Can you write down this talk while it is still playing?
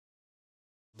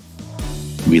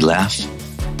We laugh.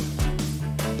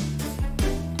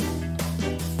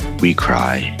 We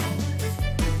cry.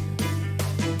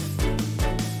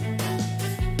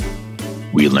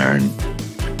 We learn.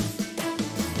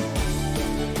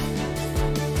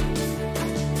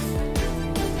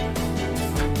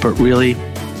 But really,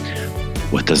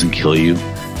 what doesn't kill you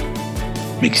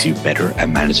makes you better at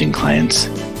managing clients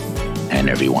and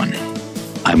everyone.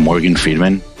 I'm Morgan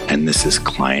Friedman, and this is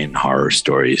Client Horror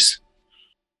Stories.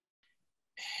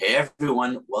 Hey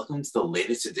everyone, welcome to the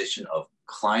latest edition of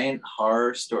Client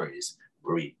Horror Stories,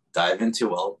 where we dive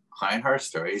into, client horror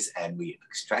stories and we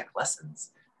extract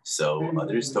lessons so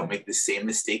others don't make the same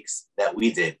mistakes that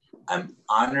we did. I'm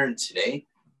honored today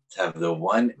to have the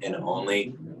one and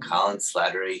only Colin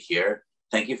Slattery here.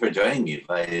 Thank you for joining me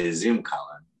via Zoom,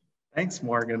 Colin. Thanks,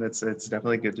 Morgan. It's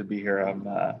definitely good to be here. I'm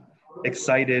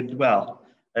excited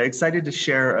to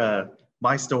share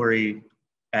my story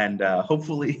and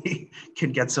hopefully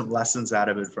can get some lessons out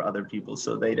of it for other people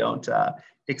so they don't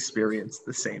experience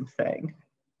the same thing.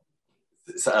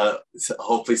 So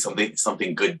hopefully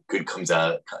something good comes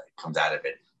out of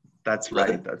it. That's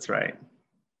right.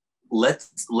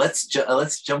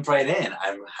 Let's jump right in.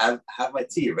 I have my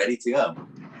tea ready to go.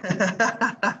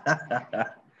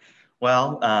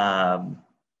 Well,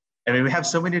 we have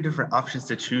so many different options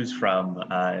to choose from,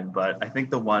 but I think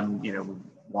the one we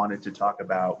wanted to talk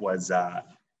about was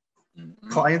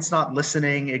clients not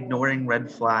listening, ignoring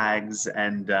red flags,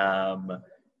 and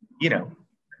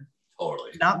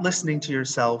totally not listening to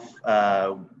yourself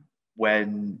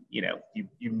when you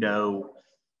know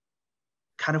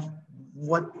kind of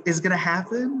what is going to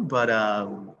happen, but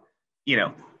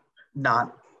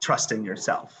not trusting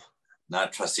yourself,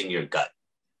 not trusting your gut.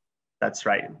 That's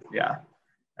right. Yeah.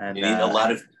 And you need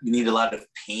a lot of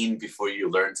pain before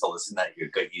you learn to listen, that your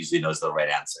gut usually knows the right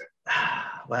answer.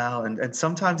 Well, and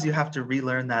sometimes you have to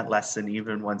relearn that lesson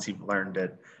even once you've learned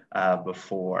it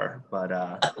before. But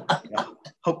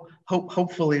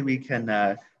hopefully we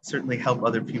can certainly help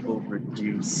other people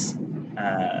reduce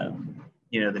the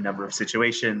number of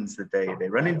situations that they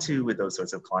run into with those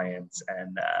sorts of clients,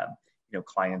 and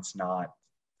clients not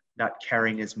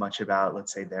caring as much about,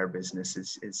 let's say, their business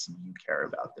as you care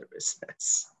about their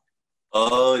business.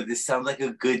 Oh, this sounds like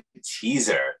a good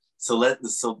teaser. So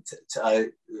what's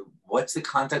the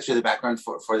context or the background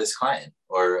for this client,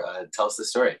 or tell us the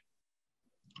story?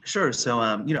 Sure. So,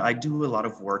 I do a lot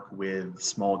of work with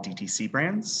small DTC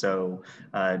brands. So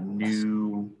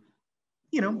new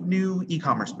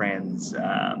e-commerce brands,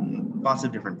 lots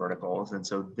of different verticals. And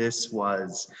so this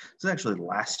was actually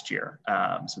last year.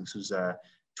 So this was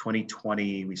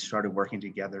 2020. We started working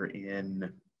together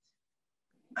in,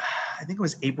 I think it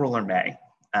was April or May,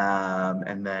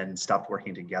 and then stopped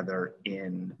working together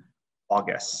in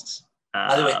August.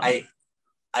 By the way,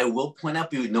 I will point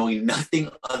out, knowing nothing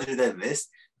other than this,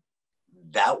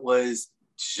 that was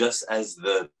just as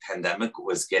the pandemic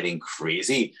was getting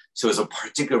crazy. So it was a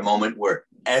particular moment where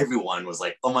everyone was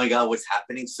like, oh my God, what's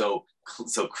happening? So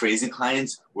crazy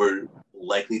clients were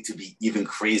likely to be even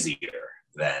crazier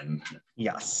then.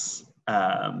 Yes.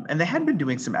 And they had been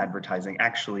doing some advertising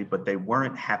actually, but they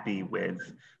weren't happy with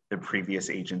the previous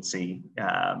agency.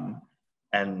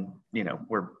 And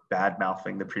we're bad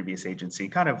mouthing the previous agency,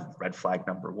 kind of red flag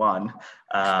number one.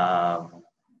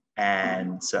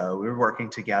 And so we were working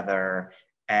together,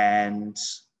 and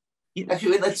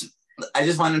actually, I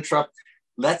just want to interrupt.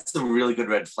 That's a really good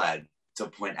red flag to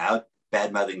point out.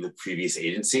 Bad mouthing the previous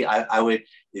agency.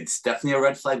 It's definitely a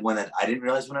red flag, one that I didn't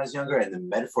realize when I was younger. And the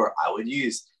metaphor I would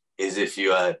use is if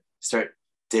you start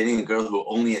dating a girl who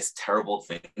only has terrible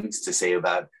things to say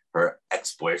about her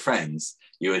ex-boyfriends,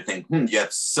 you would think, you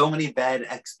have so many bad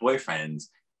ex-boyfriends.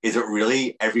 Is it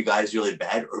really every guy's really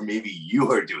bad, or maybe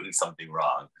you are doing something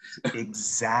wrong?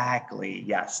 Exactly.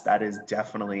 Yes, that is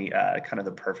definitely kind of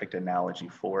the perfect analogy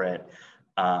for it.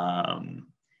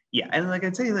 Yeah, and like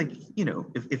I'd say,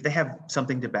 if they have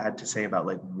something bad to say about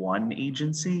one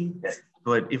agency,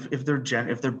 but if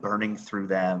they're burning through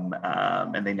them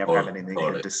and they never have anything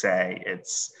good to say,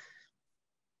 it's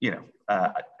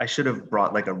I should have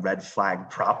brought a red flag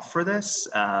prop for this,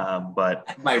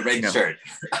 but my red shirt.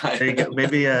 There you go.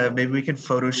 Maybe we can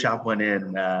Photoshop one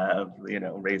in,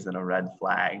 raising a red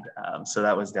flag. So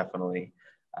that was definitely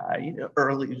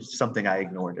early, something I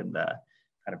ignored in the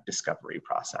kind of discovery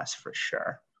process for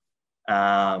sure.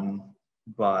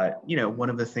 But one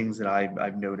of the things that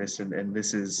I've noticed, and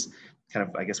this is kind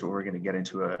of, I guess, what we're going to get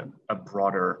into a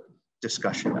broader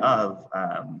discussion of.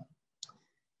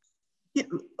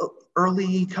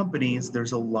 Early companies,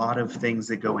 there's a lot of things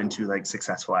that go into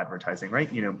successful advertising,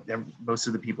 right? Most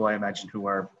of the people I imagine who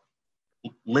are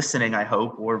listening, I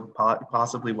hope, or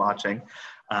possibly watching,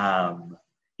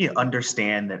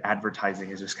 understand that advertising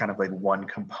is just kind of like one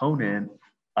component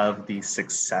of the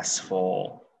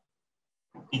successful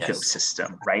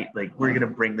ecosystem, right? Like we're going to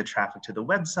bring the traffic to the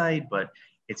website, but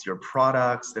it's your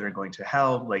products that are going to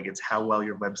help. Like it's how well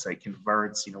your website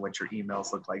converts, what your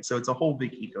emails look like. So it's a whole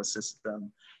big ecosystem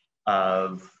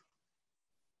of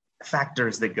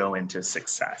factors that go into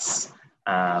success.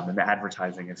 And the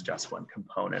advertising is just one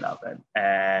component of it.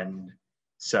 And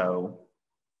so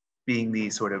being the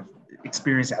sort of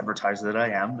experienced advertiser that I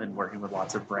am and working with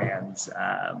lots of brands,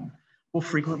 we'll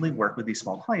frequently work with these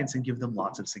small clients and give them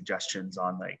lots of suggestions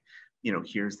on like,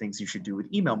 here's things you should do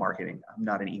with email marketing. I'm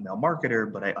not an email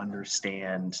marketer, but I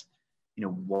understand,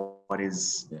 what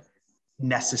is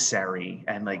necessary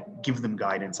and like give them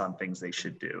guidance on things they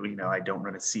should do. I don't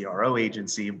run a CRO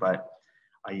agency, but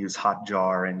I use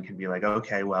Hotjar and can be like,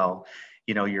 okay, well,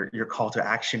 your call to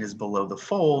action is below the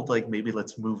fold. Like maybe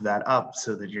let's move that up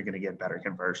so that you're going to get better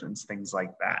conversions, things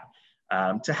like that,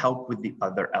 to help with the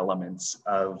other elements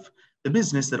of the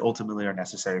business that ultimately are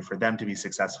necessary for them to be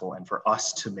successful and for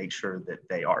us to make sure that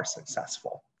they are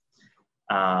successful.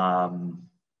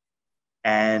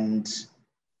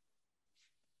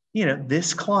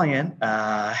 This client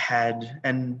had,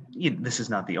 and this is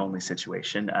not the only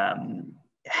situation,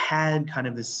 had kind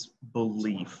of this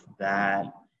belief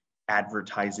that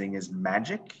advertising is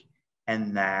magic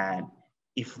and that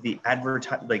if the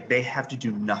they have to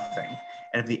do nothing.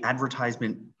 And if the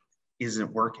advertisement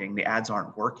isn't working, the ads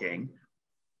aren't working,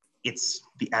 it's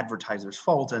the advertiser's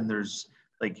fault. And there's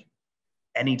like,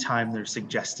 anytime they're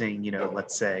suggesting,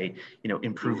 let's say,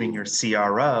 improving your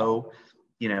CRO,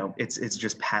 it's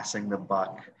just passing the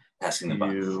buck. It's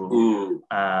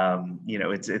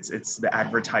the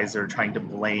advertiser trying to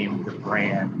blame the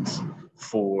brand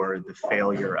for the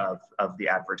failure of the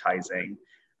advertising.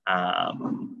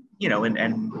 And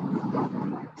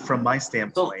from my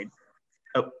standpoint,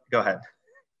 go ahead.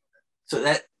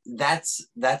 So that's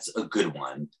a good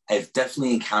one. I've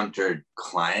definitely encountered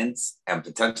clients and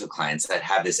potential clients that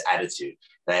have this attitude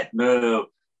that no,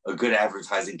 a good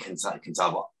advertising can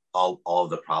solve all of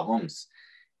the problems.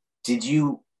 Did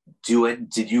you do it?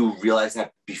 Did you realize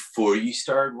that before you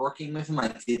started working with him?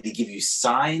 Like, did they give you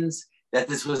signs that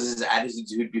this was his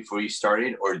attitude before you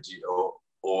started, or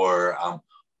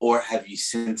have you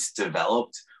since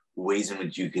developed ways in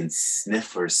which you can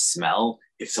sniff or smell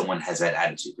if someone has that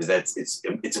attitude? Because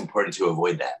it's important to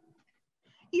avoid that.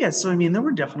 Yeah, so there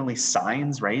were definitely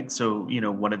signs, right? So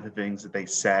one of the things that they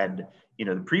said,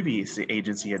 the previous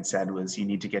agency had said was you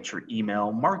need to get your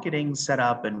email marketing set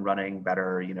up and running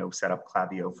better. Set up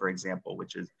Klaviyo, for example,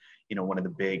 which is one of the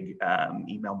big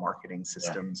email marketing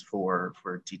systems for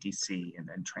DTC and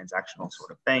transactional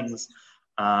sort of things.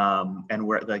 And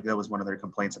where like that was one of their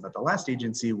complaints about the last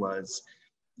agency was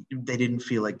they didn't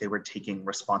feel like they were taking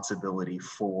responsibility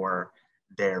for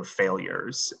their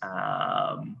failures.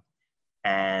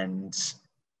 And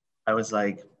I was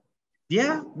like,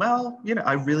 yeah, well,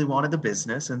 I really wanted the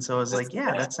business. And so I was like,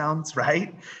 yeah, that sounds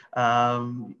right.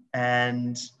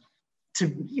 And to,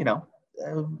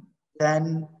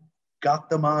 then got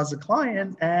them as a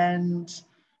client, and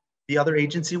the other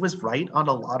agency was right on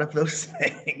a lot of those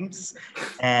things.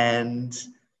 And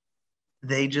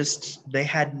they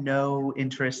had no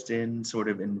interest in sort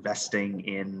of investing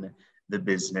in the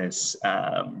business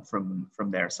from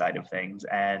their side of things.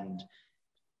 And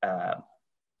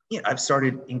I've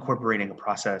started incorporating a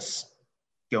process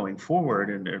going forward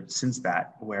and since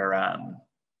that where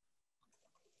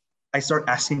I start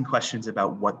asking questions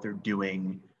about what they're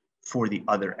doing for the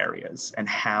other areas and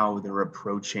how they're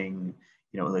approaching,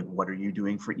 like what are you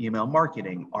doing for email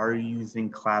marketing? Are you using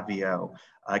Klaviyo?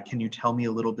 Can you tell me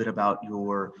a little bit about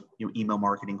your email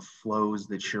marketing flows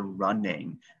that you're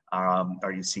running?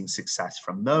 Are you seeing success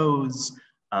from those?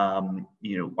 Are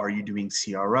you doing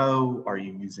CRO? Are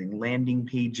you using landing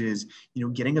pages?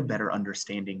 Getting a better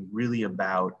understanding really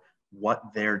about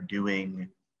what they're doing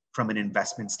from an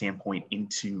investment standpoint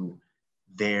into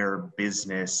their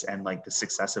business and like the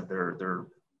success of their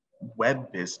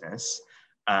web business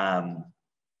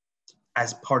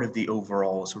as part of the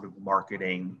overall sort of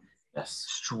marketing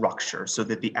structure, so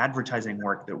that the advertising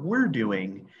work that we're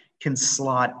doing can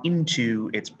slot into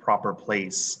its proper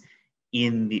place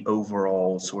in the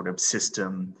overall sort of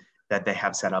system that they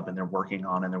have set up and they're working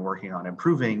on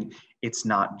improving. It's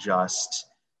not just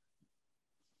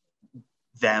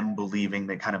them believing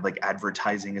that kind of like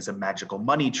advertising is a magical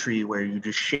money tree where you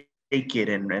just shake it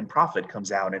and profit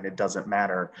comes out and it doesn't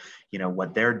matter,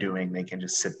 what they're doing. They can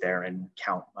just sit there and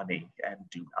count money and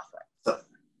do nothing. So,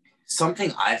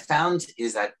 something I found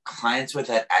is that clients with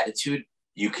that attitude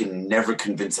you can never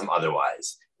convince them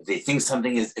otherwise. If they think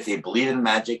something is, if they believe in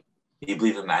magic, they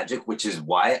believe in magic, which is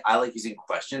why I like using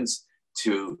questions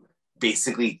to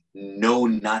basically know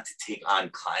not to take on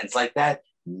clients like that,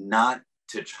 not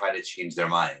to try to change their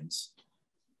minds.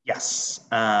 Yes,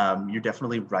 you're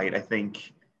definitely right. I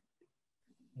think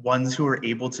ones who are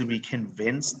able to be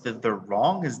convinced that they're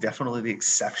wrong is definitely the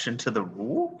exception to the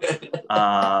rule.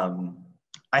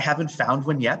 I haven't found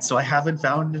one yet, so I haven't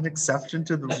found an exception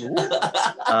to the rule.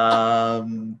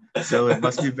 So it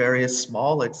must be various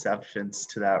small exceptions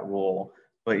to that rule.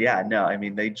 But yeah, no, I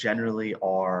mean, they generally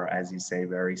are, as you say,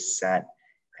 very set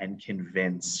and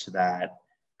convinced that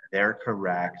they're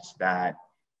correct, that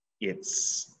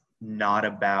it's not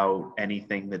about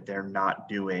anything that they're not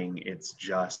doing. It's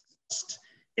just,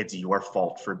 it's your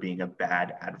fault for being a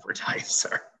bad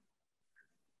advertiser.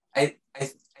 I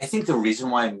think the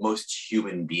reason why most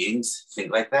human beings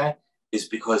think like that is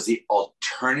because the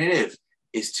alternative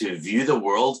is to view the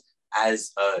world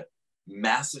as a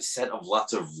massive set of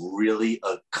lots of really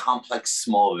complex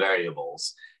small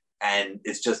variables. And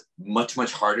it's just much,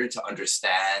 much harder to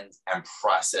understand and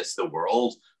process the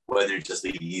world, whether it's just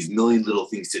these million little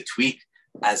things to tweak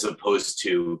as opposed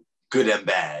to good and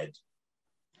bad.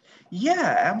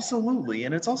 Yeah, absolutely.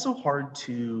 And it's also hard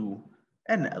to,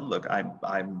 and look, I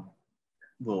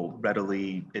will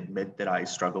readily admit that I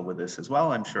struggle with this as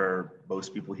well. I'm sure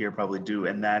most people here probably do.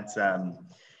 And that's,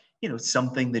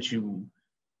 something that you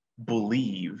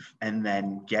believe and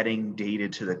then getting data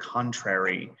to the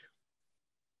contrary,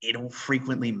 it'll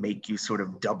frequently make you sort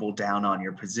of double down on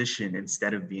your position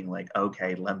instead of being like,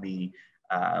 okay, let me,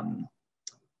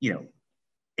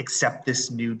 accept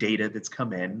this new data that's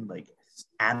come in, like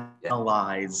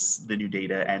analyze the new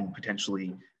data and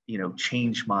potentially,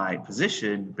 change my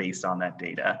position based on that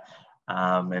data.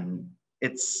 And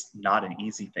it's not an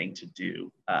easy thing to do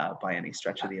by any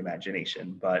stretch of the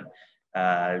imagination, but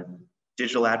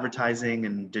digital advertising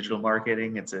and digital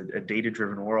marketing, it's a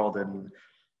data-driven world, and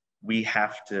we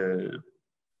have to,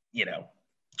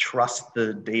 trust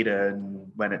the data,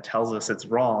 and when it tells us it's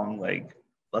wrong, like,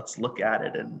 let's look at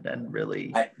it and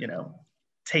really,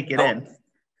 take it in.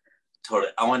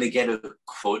 Totally. I want to get a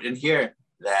quote in here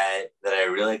that I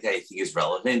really like, that I think is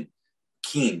relevant.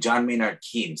 John Maynard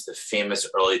Keynes, the famous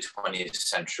early 20th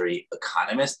century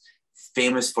economist,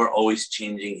 famous for always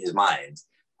changing his mind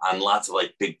on lots of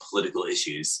big political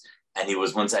issues. And he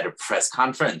was once at a press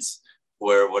conference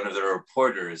where one of the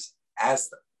reporters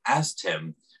asked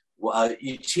him, well,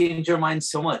 you change your mind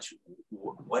so much.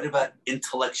 What about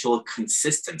intellectual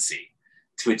consistency?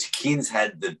 To which Keynes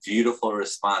had the beautiful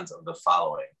response of the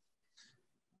following: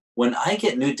 when I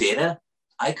get new data,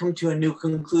 I come to a new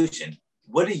conclusion.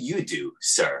 What do you do,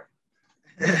 sir?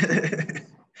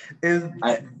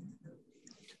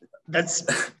 That's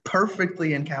perfectly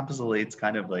encapsulates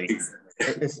kind of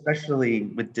especially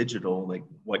with digital,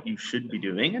 what you should be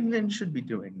doing and then should be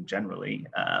doing generally.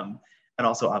 And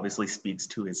also obviously speaks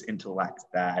to his intellect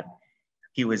that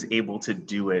he was able to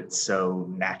do it so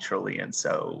naturally and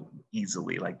so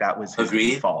easily. That was his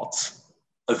default.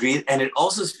 Agreed. And it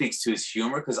also speaks to his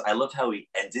humor, because I loved how he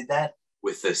ended that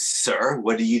with the sir.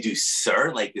 What do you do,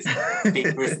 sir? This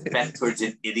fake respect towards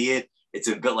an idiot. It's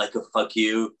a bit like a fuck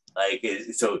you.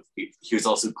 So he was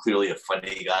also clearly a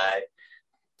funny guy.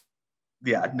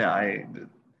 Yeah, no,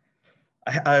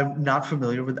 I'm not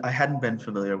familiar with, I hadn't been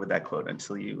familiar with that quote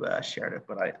until you shared it,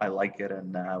 but I like it,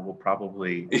 and we'll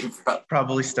probably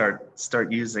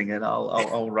start using it.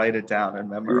 I'll write it down and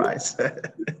memorize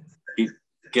it.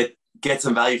 Get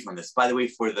some value from this. By the way,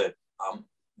 for the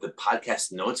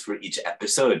podcast notes for each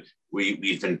episode,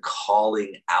 we've been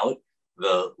calling out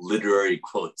the literary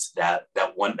quotes that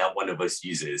one of us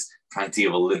uses, trying to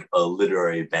give a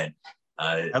literary bent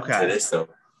to this. So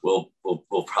we'll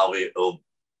probably it'll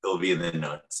be in the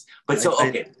notes. But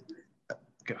okay.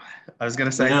 I was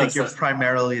gonna say, I think you're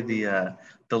primarily the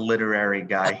literary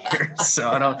guy here, so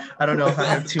I don't know if I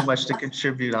have too much to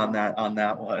contribute on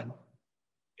that one.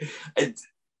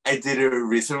 I did a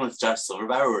recent with Josh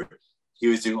Silverbauer where he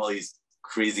was doing all these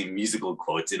crazy musical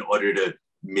quotes in order to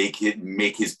make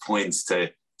his points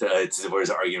to his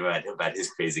argument about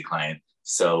his crazy client.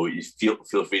 So you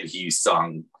feel free to use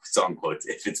song quotes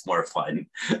if it's more fun.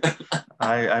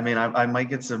 I mean, I might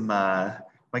get some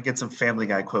Family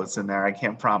Guy quotes in there. I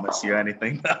can't promise you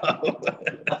anything though.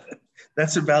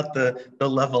 That's about the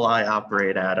level I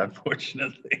operate at,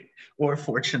 unfortunately, or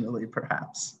fortunately,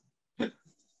 perhaps.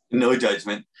 No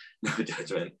judgment.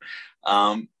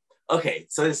 Okay,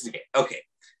 so this is okay. Okay,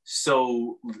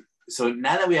 so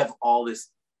now that we have all this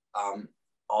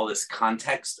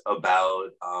context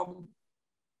about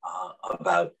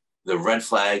the red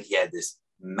flag, he had this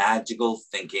magical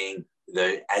thinking.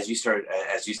 As you started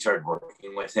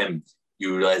working with him,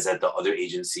 you realized that the other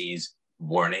agencies'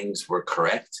 warnings were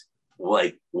correct.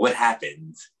 Like, what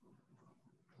happened?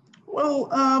 Well,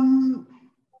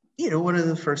 one of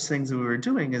the first things that we were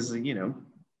doing is,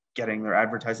 getting their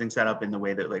advertising set up in the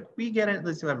way that like we get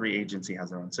it. So every agency has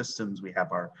their own systems. We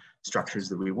have our structures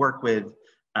that we work with,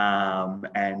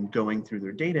 and going through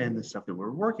their data and the stuff that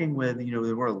we're working with,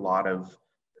 there were a lot of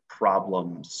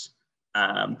problems,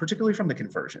 particularly from the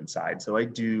conversion side. So I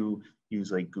do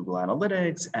use like Google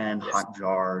Analytics and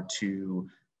Hotjar to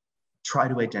try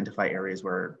to identify areas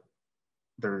where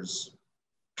there's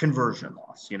conversion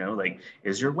loss, like,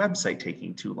 is your website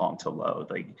taking too long to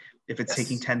load? Like, if it's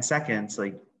taking 10 seconds,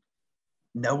 like,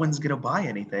 no one's going to buy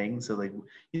anything. So like,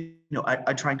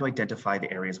 I trying to identify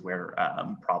the areas where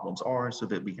problems are so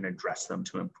that we can address them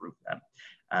to improve them.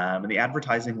 And the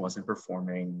advertising wasn't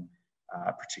performing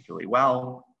particularly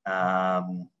well,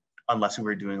 unless we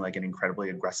were doing like an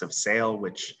incredibly aggressive sale,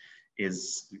 which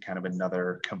is kind of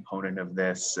another component of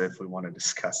this if we want to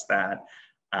discuss that.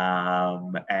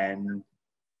 And,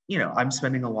 I'm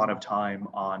spending a lot of time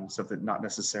on stuff that not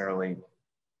necessarily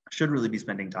should really be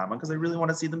spending time on because I really want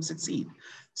to see them succeed.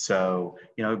 So,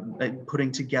 putting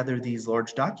together these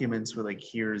large documents where like,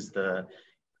 here's the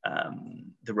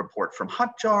report from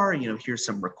Hotjar, here's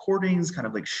some recordings kind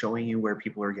of like showing you where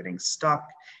people are getting stuck.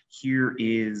 Here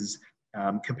is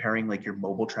comparing like your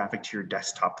mobile traffic to your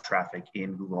desktop traffic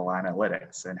in Google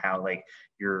Analytics and how like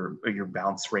your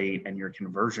bounce rate and your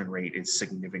conversion rate is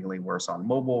significantly worse on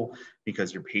mobile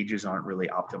because your pages aren't really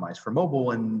optimized for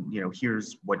mobile. And,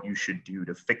 here's what you should do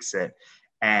to fix it.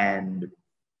 And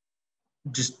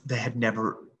just, they had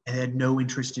no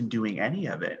interest in doing any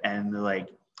of it. And they're like,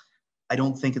 I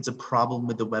don't think it's a problem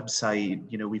with the website.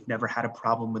 We've never had a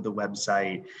problem with the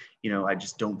website. I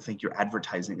just don't think your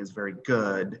advertising is very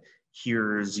good.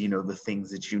 Here's, the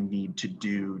things that you need to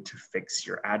do to fix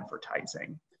your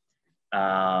advertising.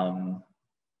 And,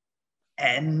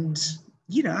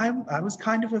 I was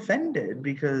kind of offended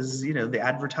because, the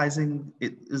advertising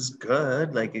is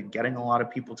good, like getting a lot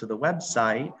of people to the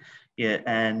website,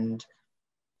 and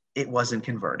it wasn't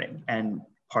converting. And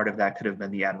part of that could have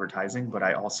been the advertising, but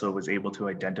I also was able to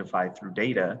identify through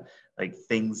data, like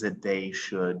things that they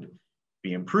should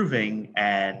be improving.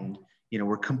 And,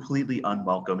 we're completely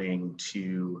unwelcoming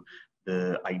to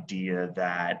the idea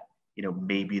that,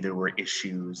 maybe there were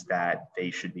issues that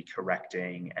they should be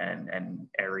correcting and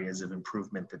areas of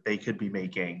improvement that they could be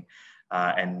making,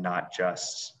 and not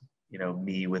just,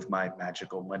 me with my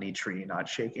magical money tree not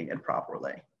shaking it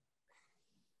properly.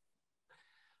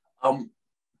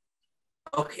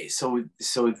 Okay, so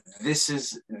this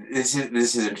is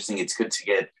interesting. It's good to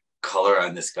get color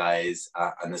on this guy's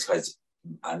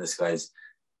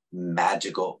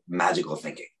magical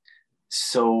thinking.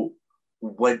 So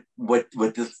what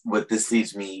this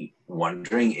leaves me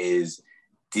wondering is,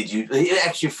 did you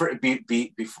actually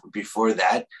before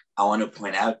that, I want to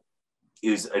point out,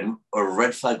 it was a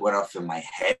red flag went off in my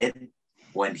head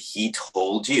when he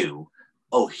told you,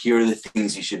 oh, here are the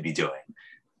things you should be doing.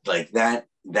 Like that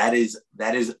is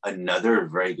another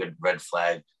very good red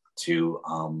flag to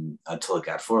look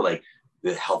out for. Like,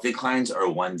 the healthy clients are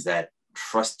ones that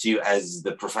trust you as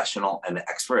the professional and the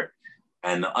expert,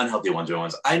 and the unhealthy ones are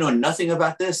ones, I know nothing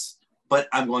about this, but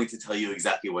I'm going to tell you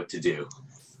exactly what to do.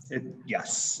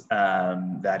 Yes,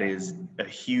 that is a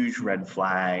huge red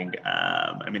flag.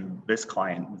 This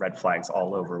client, red flags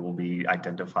all over. We'll be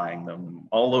identifying them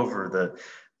all over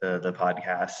the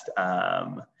podcast.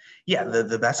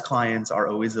 The best clients are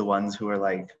always the ones who are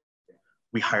like,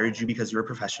 we hired you because you're a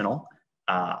professional.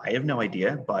 I have no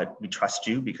idea, but we trust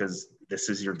you because this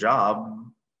is your job.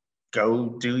 Go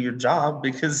do your job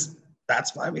because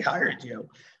that's why we hired you.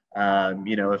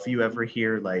 If you ever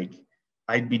hear like,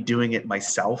 I'd be doing it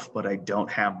myself, but I don't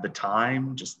have the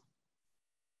time, just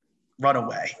run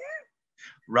away.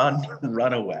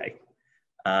 run away.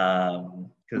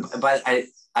 But I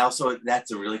also,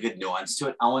 that's a really good nuance to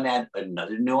it. I want to add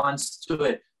another nuance to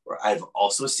it, where I've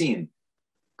also seen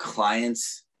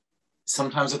clients,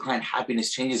 sometimes the client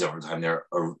happiness changes over time. They're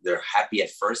happy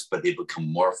at first, but they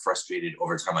become more frustrated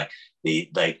over time. Like they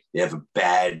have a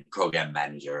bad program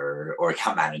manager or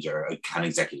account manager, account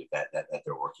executive that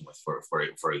they're working with,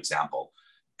 for example.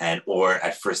 Or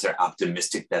at first they're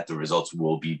optimistic that the results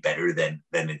will be better than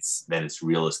it's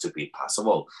realistically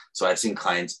possible. So I've seen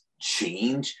clients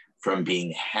change from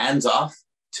being hands-off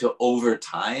to, over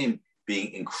time,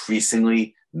 being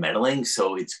increasingly meddling.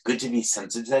 So it's good to be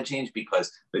sensitive to that change,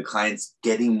 because the client's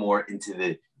getting more into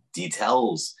the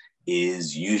details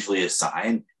is usually a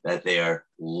sign that they are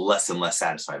less and less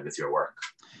satisfied with your work.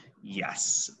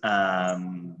 Yes,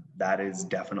 that is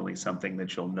definitely something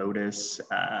that you'll notice.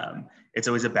 It's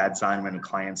always a bad sign when a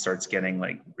client starts getting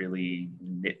like really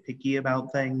nitpicky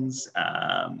about things.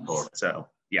 So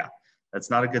yeah, that's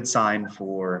not a good sign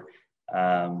for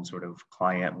sort of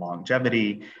client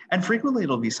longevity. And frequently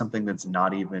it'll be something that's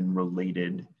not even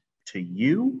related to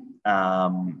you.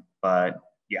 But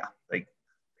yeah, like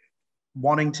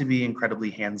wanting to be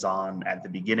incredibly hands-on at the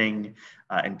beginning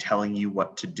and telling you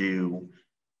what to do,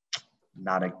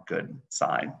 not a good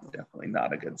sign. Definitely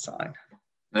not a good sign.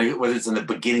 Whether it's in the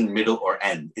beginning, middle, or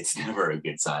end, it's never a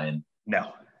good sign.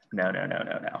 No.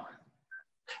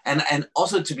 And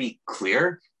also, to be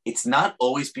clear, it's not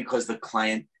always because the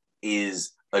client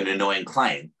is an annoying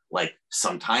client. Like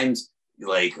sometimes,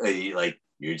 like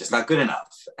you're just not good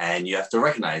enough, and you have to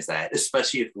recognize that.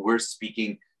 Especially if we're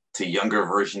speaking to younger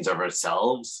versions of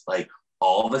ourselves, like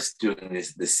all of us doing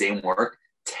the same work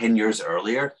 10 years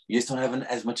earlier, you just don't have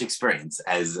as much experience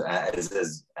as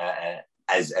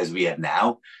we have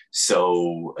now.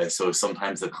 So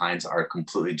sometimes the clients are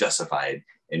completely justified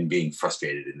in being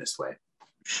frustrated in this way.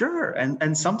 Sure,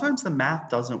 and sometimes the math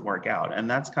doesn't work out, and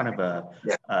that's kind of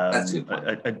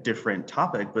a different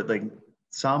topic. But like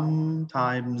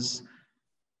sometimes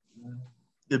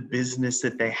the business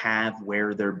that they have,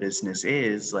 where their business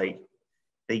is, like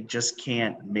they just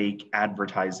can't make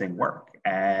advertising work,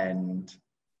 and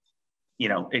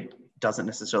it doesn't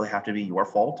necessarily have to be your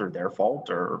fault or their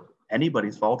fault or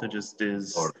anybody's fault. It just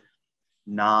is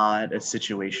not a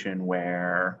situation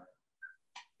where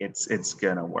it's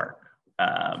gonna work.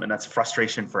 And that's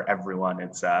frustration for everyone.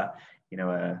 It's a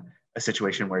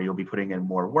situation where you'll be putting in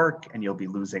more work and you'll be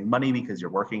losing money because you're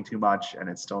working too much and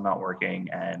it's still not working.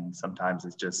 And sometimes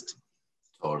it's just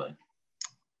totally,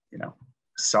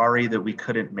 sorry that we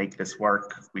couldn't make this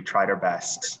work. We tried our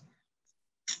best.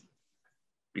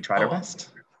 Our best.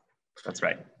 That's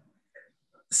right.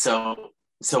 So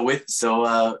with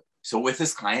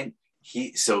this client,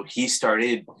 he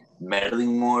started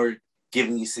meddling more,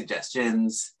 giving you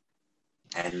suggestions.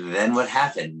 And then what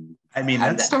happened? I mean,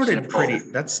 that started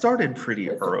pretty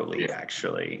early,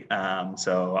 actually.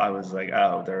 So I was like,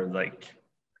 oh, they're like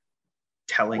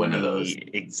telling me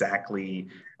exactly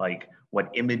like what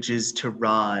images to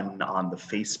run on the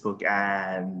Facebook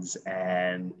ads,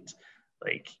 and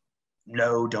like,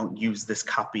 no, don't use this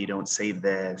copy, don't say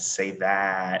this, say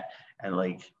that, and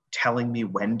like telling me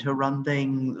when to run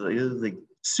things, like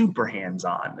super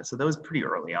hands-on. So that was pretty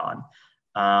early on.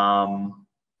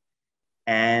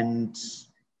 And,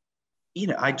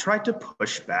 I tried to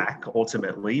push back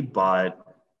ultimately,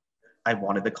 but I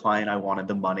wanted the client, I wanted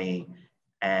the money.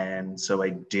 And so I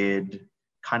did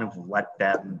kind of let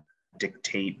them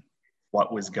dictate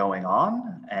what was going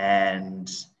on. And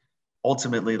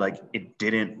ultimately, like, it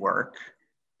didn't work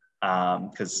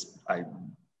because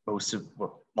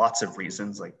lots of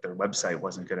reasons, like their website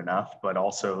wasn't good enough, but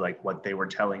also like what they were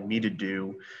telling me to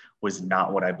do was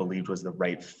not what I believed was the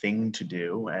right thing to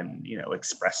do. And,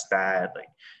 express that, like,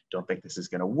 don't think this is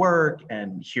going to work.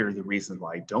 And here are the reasons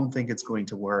why I don't think it's going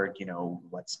to work.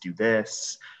 Let's do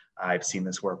this. I've seen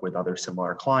this work with other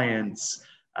similar clients,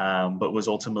 but was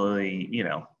ultimately,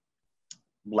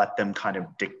 let them kind of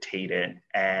dictate it.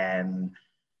 And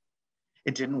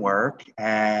it didn't work.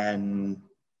 And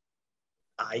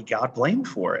I got blamed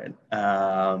for it.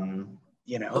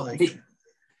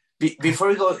 Before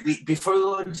we go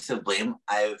into the blame,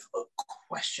 I have a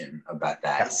question about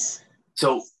that. Yes.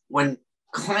 So when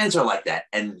clients are like that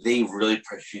and they really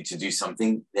pressure you to do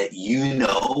something that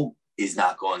is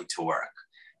not going to work,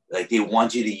 like they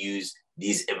want you to use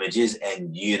these images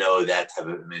and that type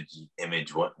of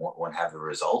image won't have the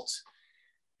results.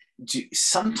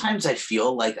 Sometimes I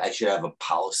feel like I should have a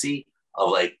policy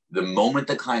of like the moment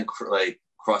the client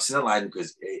crosses the line,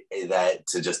 because that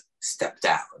to just step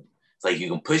down. It's like you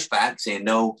can push back, saying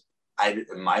no. In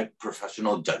my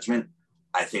professional judgment,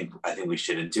 I think we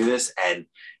shouldn't do this. And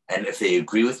if they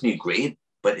agree with me, great.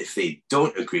 But if they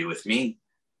don't agree with me,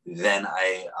 then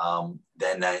I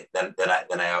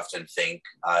often think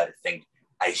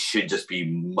I should just be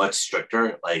much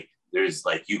stricter. Like there's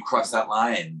like you cross that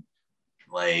line,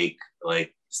 like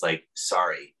it's like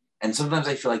sorry. And sometimes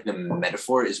I feel like the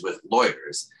metaphor is with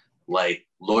lawyers. Like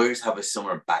lawyers have a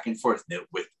similar back and forth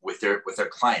with their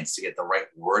clients to get the right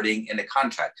wording in the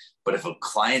contract. But if a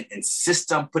client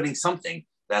insists on putting something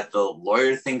that the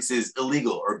lawyer thinks is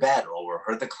illegal or bad or will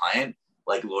hurt the client,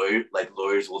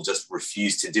 lawyers will just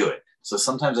refuse to do it. So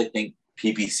sometimes I think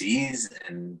PPCs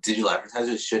and digital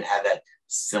advertisers should have that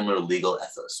similar legal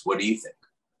ethos. What do you think?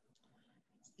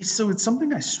 So it's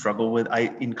something I struggle with.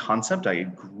 In concept, I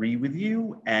agree with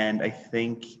you. And I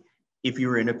think if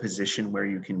you're in a position where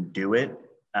you can do it,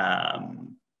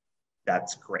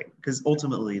 that's great. Because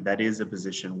ultimately that is a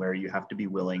position where you have to be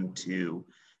willing to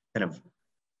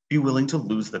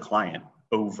lose the client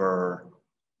over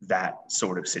that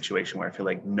sort of situation where I feel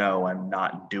like, no, I'm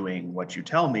not doing what you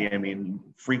tell me. I mean,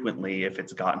 frequently, if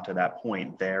it's gotten to that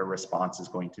point, their response is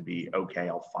going to be, okay,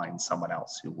 I'll find someone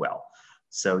else who will.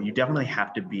 So you definitely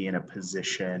have to be in a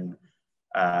position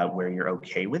where you're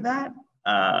okay with that.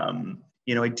 I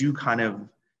do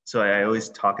so I always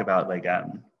talk about like a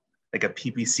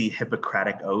PPC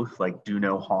Hippocratic oath, like do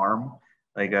no harm,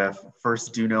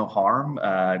 first do no harm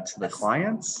to the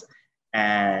clients.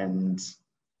 And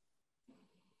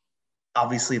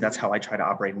obviously that's how I try to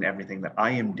operate in everything that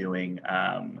I am doing.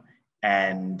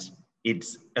 And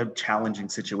it's a challenging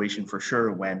situation for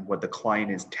sure when what the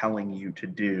client is telling you to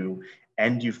do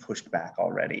and you've pushed back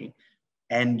already.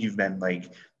 And you've been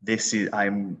like,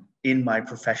 I'm in my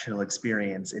professional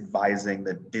experience advising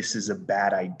that this is a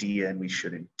bad idea and we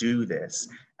shouldn't do this.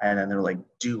 And then they're like,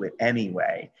 do it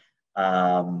anyway.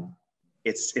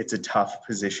 It's a tough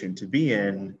position to be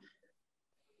in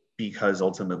because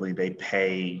ultimately they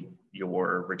pay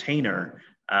your retainer.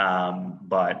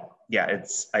 But yeah,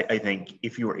 I think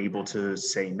if you are able to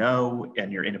say no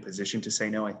and you're in a position to say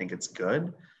no, I think it's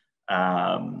good.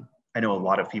 I know a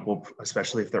lot of people,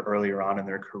 especially if they're earlier on in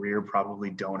their career, probably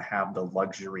don't have the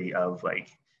luxury of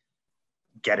like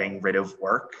getting rid of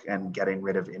work and getting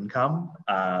rid of income.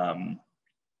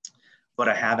 But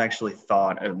I have actually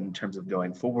thought in terms of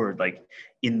going forward, like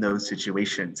in those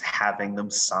situations, having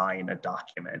them sign a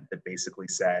document that basically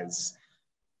says,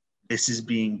 this is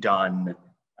being done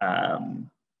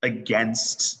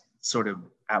against sort of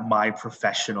my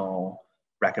professional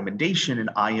recommendation, and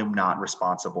I am not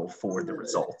responsible for the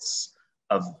results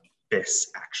of this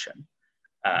action.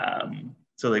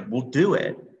 So like, we'll do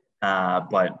it,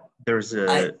 but there's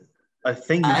a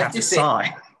thing you have to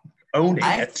sign, owning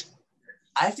it.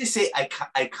 I have to say,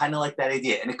 I kind of like that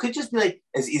idea. And it could just be like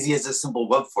as easy as a simple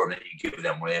web form that you give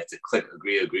them where they have to click,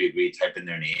 agree, type in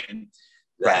their name.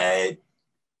 Right.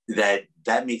 That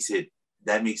makes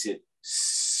it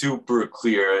super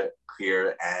clear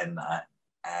and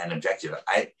objective.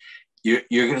 You're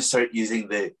going to start using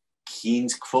the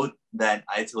Keynes quote that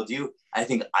I told you. I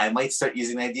think I might start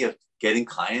using the idea of getting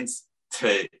clients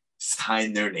to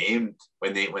sign their name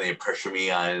when they pressure me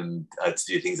on to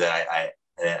do things that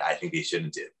I think they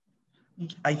shouldn't do.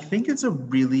 I think it's a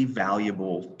really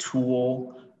valuable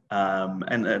tool.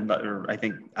 And I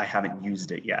think I haven't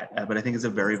used it yet, but I think it's a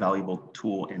very valuable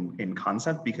tool in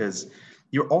concept because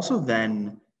you're also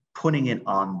then putting it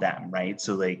on them, right?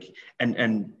 So like,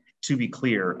 and to be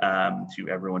clear to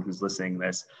everyone who's listening to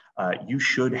this, you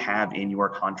should have in your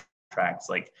contracts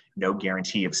like no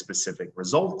guarantee of specific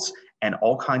results and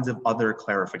all kinds of other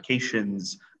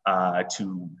clarifications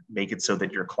to make it so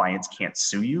that your clients can't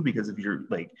sue you. Because if you're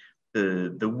like,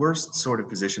 the worst sort of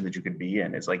position that you could be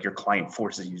in is like your client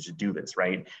forces you to do this,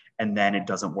 right? And then it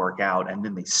doesn't work out and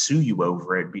then they sue you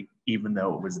over it, even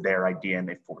though it was their idea and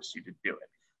they forced you to do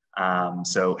it.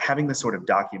 So having this sort of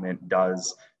document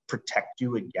does protect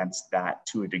you against that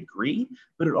to a degree,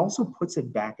 but it also puts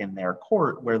it back in their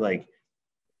court where like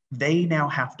they now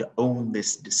have to own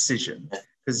this decision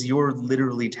because you're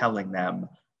literally telling them,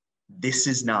 this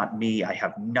is not me, I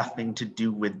have nothing to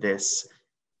do with this.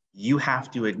 You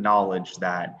have to acknowledge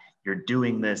that you're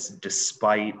doing this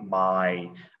despite my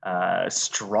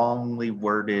strongly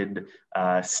worded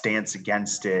stance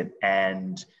against it.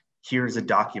 And here's a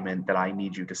document that I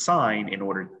need you to sign in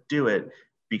order to do it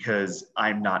because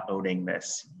I'm not owning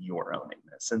this, you're owning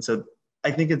this. And so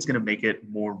I think it's going to make it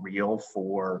more real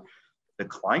for the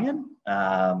client.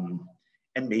 And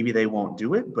maybe they won't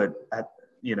do it, but at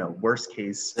worst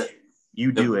case,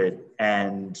 you do it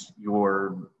and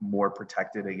you're more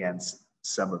protected against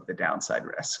some of the downside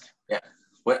risk. Yeah.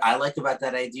 What I like about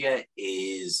that idea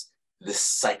is the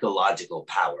psychological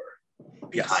power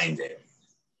behind it.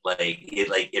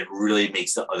 It really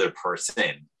makes the other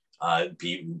person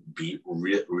be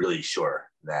really sure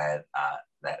that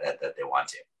they want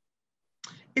to.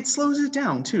 It slows it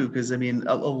down too, because I mean,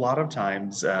 a lot of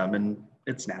times, and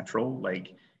it's natural,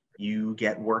 like you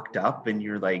get worked up and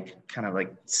you're like kind of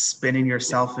like spinning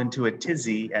yourself into a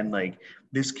tizzy, and like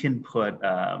this can put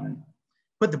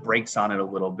the brakes on it a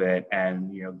little bit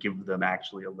and give them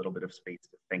actually a little bit of space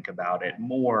to think about it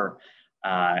more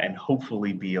and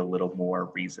hopefully be a little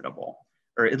more reasonable,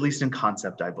 or at least in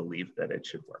concept I believe that it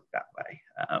should work that way.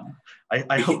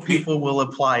 I hope people will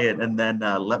apply it and then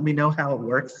let me know how it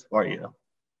works for you.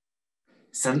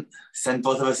 Send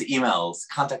both of us emails,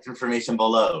 contact information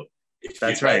below.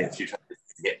 That's right.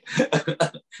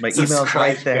 My email's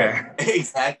right there.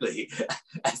 Exactly,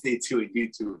 as they do in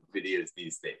YouTube videos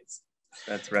these days.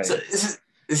 That's right. So this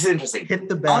is interesting. Hit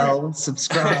the bell,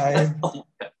 subscribe,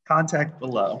 contact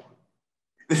below.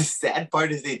 The sad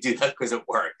part is they do that because it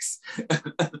works.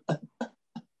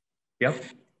 Yep.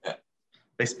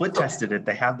 They split tested it.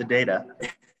 They have the data.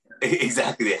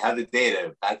 Exactly. They have the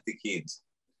data. Back to Keynes.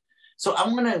 So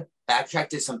I'm going to backtrack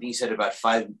to something you said about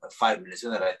five minutes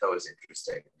ago that I thought was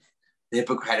interesting. The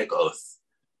Hippocratic Oath.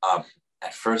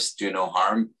 At first, do no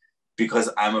harm. Because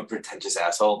I'm a pretentious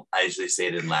asshole, I usually say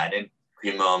it in Latin.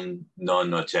 Primum non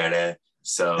nocere.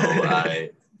 So,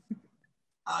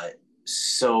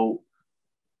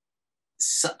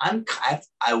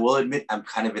 I will admit I'm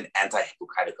kind of an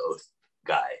anti-Hippocratic Oath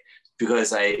guy,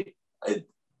 because I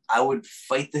would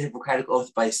fight the Hippocratic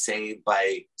Oath by saying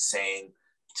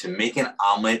to make an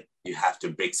omelet you have to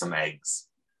break some eggs,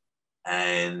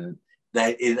 and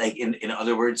that is like in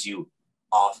other words, you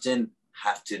often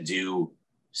have to do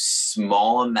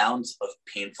small amounts of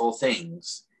painful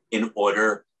things in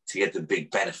order to get the big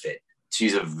benefit. To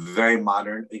use a very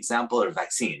modern example, are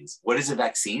vaccines. What is a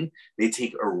vaccine? They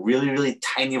take a really, really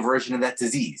tiny version of that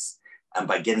disease. And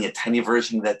by getting a tiny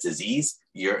version of that disease,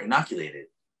 you're inoculated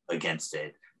against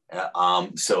it.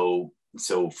 So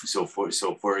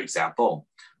for example,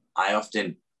 I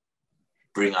often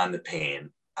bring on the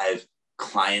pain. I have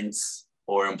clients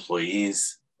or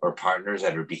employees or partners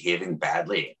that are behaving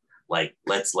badly.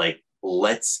 Let's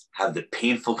have the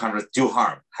painful conversation, do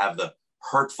harm, have the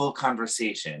hurtful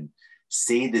conversation,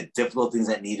 say the difficult things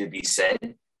that need to be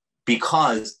said,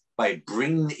 because by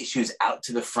bringing the issues out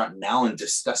to the front now and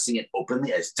discussing it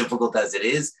openly, as difficult as it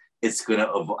is, it's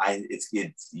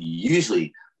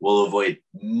usually will avoid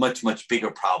much, much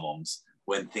bigger problems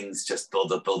when things just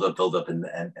build up, and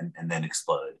then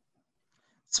explode.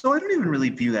 So I don't even really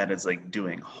view that as like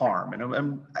doing harm.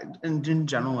 And in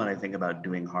general, when I think about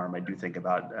doing harm, I do think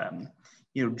about,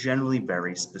 generally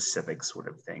very specific sort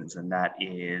of things. And that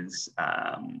is,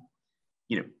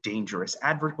 dangerous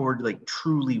or like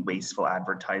truly wasteful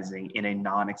advertising in a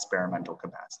non-experimental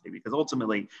capacity. Because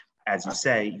ultimately, as you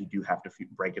say, you do have to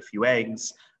break a few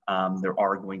eggs. There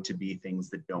are going to be things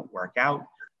that don't work out.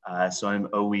 So I'm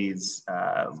always,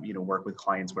 work with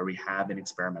clients where we have an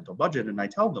experimental budget, and I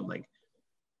tell them, like,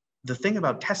 the thing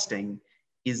about testing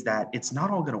is that it's not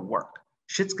all going to work.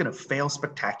 Shit's going to fail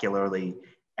spectacularly,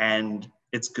 and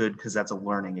it's good because that's a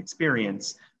learning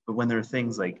experience. But when there are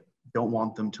things like, don't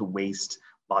want them to waste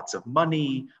lots of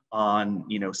money on,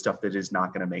 stuff that is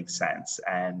not going to make sense.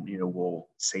 And, we'll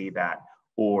say that,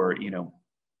 or,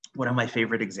 one of my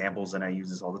favorite examples, and I use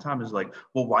this all the time, is like,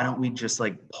 well, why don't we just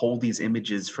like pull these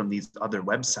images from these other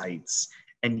websites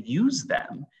and use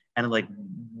them? And like,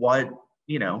 what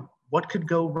could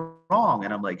go wrong?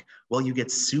 And I'm like, well, you get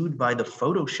sued by the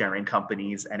photo sharing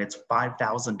companies and it's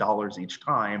 $5,000 each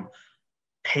time.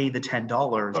 Pay the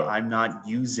 $10. I'm not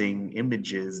using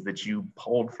images that you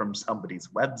pulled from somebody's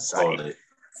website.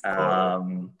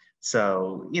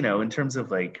 So, in terms of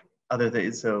like other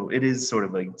things, so it is sort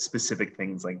of like specific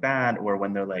things like that, or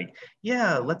when they're like,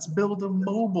 yeah, let's build a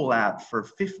mobile app for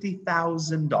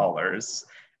 $50,000.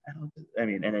 I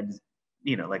mean, and it's,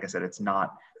 like I said, it's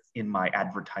not in my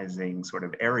advertising sort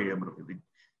of area, but really,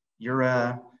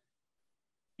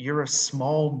 you're a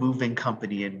small moving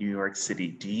company in New York City.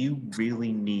 Do you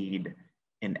really need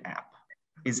an app?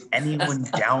 Is anyone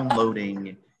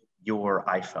downloading your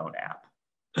iPhone app?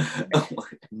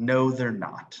 No, they're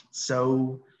not.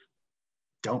 So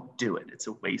don't do it. It's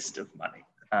a waste of money.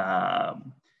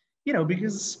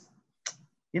 Because,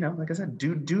 like I said,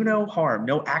 do no harm,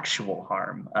 no actual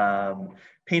harm.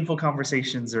 Painful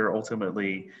conversations are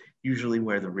ultimately usually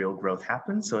where the real growth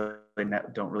happens. So I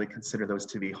don't really consider those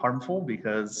to be harmful,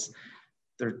 because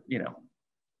they're,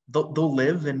 they'll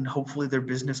live, and hopefully their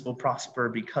business will prosper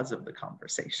because of the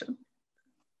conversation.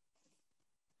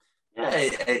 Yeah,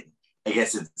 I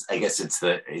guess it's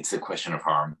the question of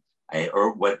harm,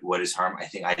 or what is harm. I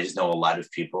think I just know a lot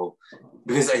of people,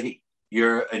 because I think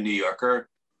you're a New Yorker,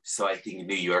 so I think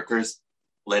New Yorkers,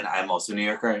 Lynn, I'm also a New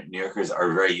Yorker. New Yorkers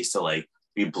are very used to like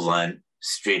be blunt,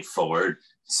 straightforward.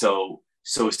 So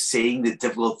saying the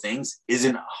difficult things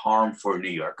isn't harm for a New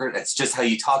Yorker. That's just how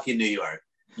you talk in New York.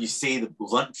 You say the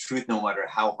blunt truth, no matter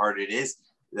how hard it is.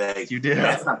 Like, you do.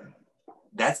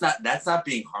 That's not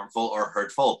being harmful or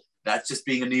hurtful. That's just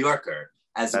being a New Yorker,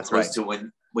 as opposed to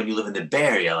when you live in the Bay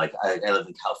Area. Like I live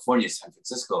in California, San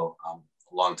Francisco,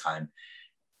 a long time,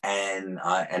 and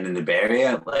in the Bay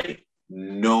Area, like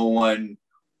no one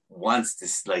wants to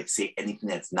like say anything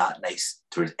that's not nice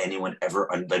towards anyone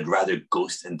ever. I'd rather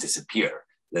ghost and disappear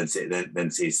than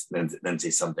say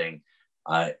something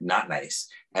not nice.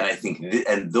 And I think,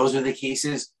 and those are the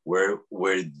cases where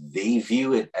they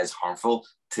view it as harmful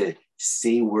to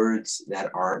say words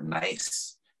that aren't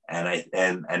nice. And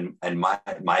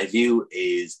my view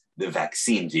is the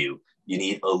vaccine view. You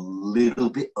need a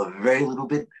very little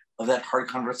bit of that hard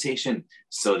conversation,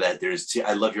 so that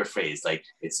I love your phrase, like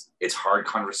it's hard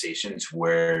conversations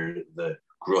where the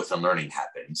growth and learning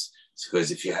happens.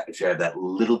 Because if you have that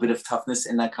little bit of toughness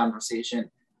in that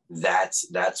conversation,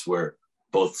 that's where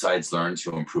both sides learn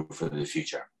to improve for the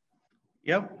future.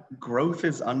 Yep, growth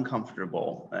is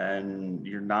uncomfortable, and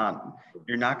you're not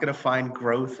going to find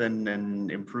growth and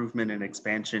improvement and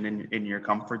expansion in your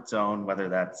comfort zone, whether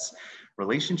that's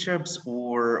relationships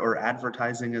or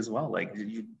advertising as well. Like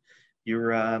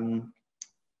you're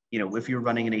if you're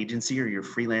running an agency or you're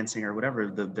freelancing or whatever,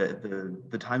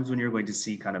 the times when you're going to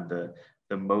see kind of the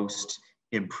most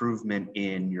improvement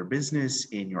in your business,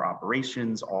 in your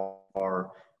operations,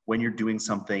 are when you're doing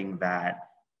something that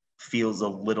feels a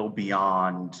little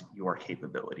beyond your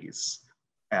capabilities.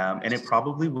 And it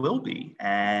probably will be,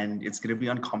 and it's going to be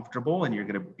uncomfortable and you're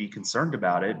going to be concerned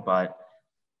about it, but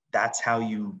that's how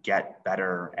you get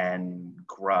better and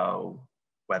grow,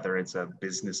 whether it's a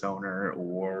business owner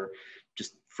or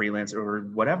just freelance or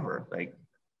whatever. Like,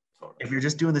 if you're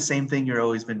just doing the same thing you've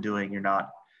always been doing, you're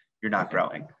not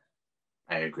growing.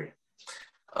 I agree.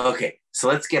 Okay, so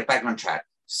let's get back on track.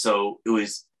 So it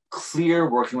was clear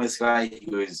working with this guy.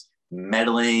 He was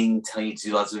meddling, telling you to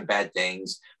do lots of bad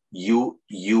things. You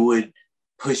would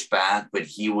push back, but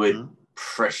he would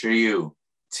pressure you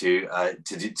to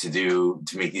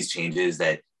make these changes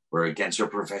that were against your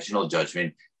professional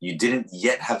judgment. You didn't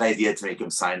yet have the idea to make him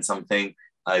sign something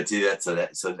to do that, so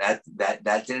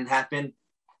that didn't happen.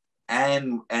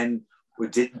 And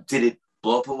did it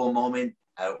blow up at one moment,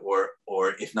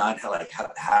 or if not, how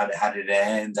did it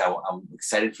end? I'm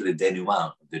excited for the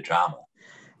denouement, the drama.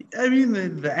 I mean,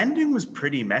 the ending was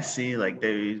pretty messy. Like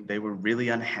they were really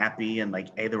unhappy, and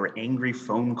like there were angry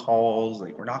phone calls.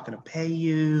 Like, we're not going to pay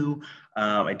you.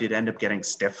 I did end up getting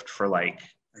stiffed for I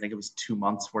think it was 2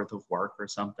 months worth of work or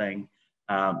something.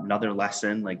 Another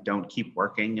lesson, like, don't keep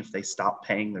working if they stop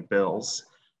paying their bills.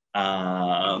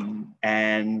 And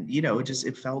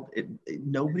it felt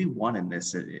nobody won in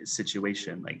this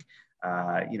situation. Like,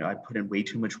 I put in way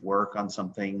too much work on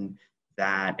something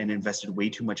and invested way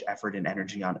too much effort and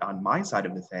energy on my side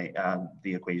of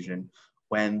the equation,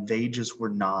 when they just were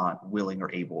not willing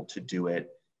or able to do it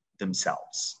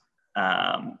themselves.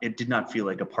 It did not feel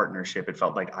like a partnership. It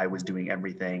felt like I was doing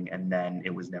everything, and then it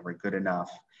was never good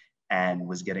enough, and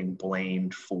was getting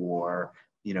blamed for,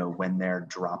 when they're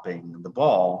dropping the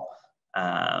ball.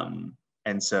 And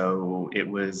so it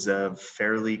was a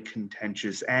fairly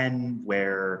contentious end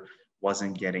where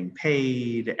wasn't getting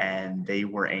paid, and they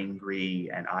were angry,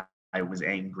 and I was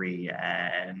angry,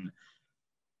 and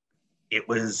it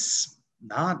was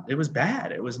bad.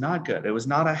 It was not good. It was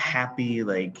not a happy,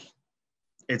 like,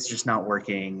 it's just not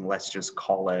working, let's just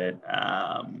call it,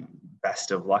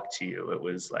 best of luck to you. It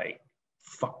was like,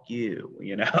 fuck you,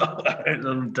 I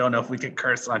don't know if we can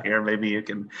curse on here. Maybe you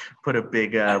can put a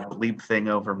big bleep thing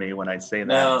over me when I say that.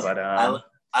 No, but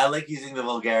I like using the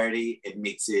vulgarity. It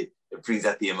brings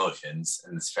out the emotions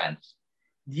and the strength.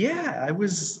 Yeah, I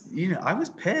was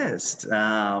pissed.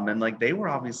 And like, they were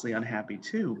obviously unhappy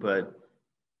too, but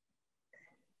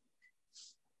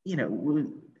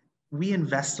we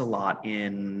invest a lot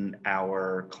in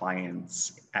our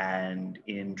clients and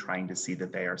in trying to see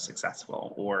that they are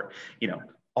successful, or,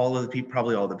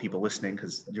 probably all the people listening,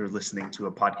 because you're listening to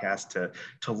a podcast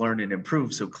to learn and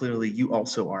improve. So clearly you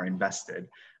also are invested.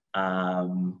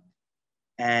 And,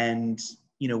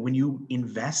 when you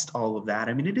invest all of that,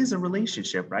 I mean, it is a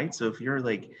relationship, right? So if you're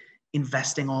like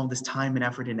investing all this time and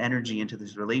effort and energy into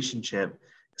this relationship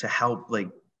to help like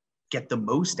get the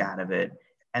most out of it,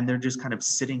 and they're just kind of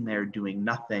sitting there doing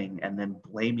nothing and then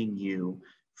blaming you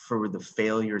for the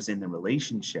failures in the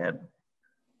relationship,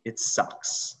 it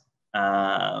sucks.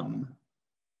 And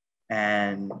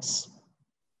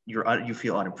you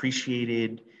feel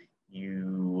unappreciated.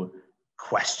 You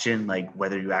question like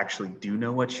whether you actually do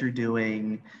know what you're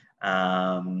doing.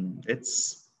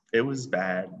 It was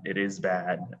bad. It is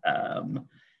bad.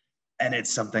 And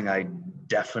it's something I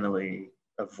definitely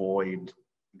avoid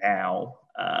now.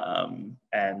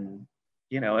 And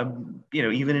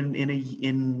even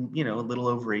in a little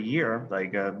over a year,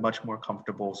 like much more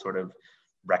comfortable sort of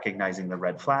recognizing the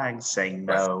red flags, saying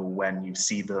no when you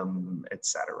see them,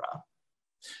 etc.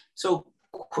 So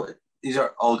these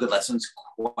are all good lessons.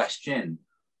 Question: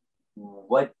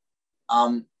 What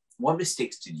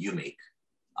mistakes did you make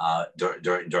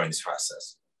during this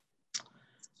process?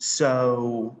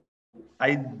 So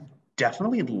I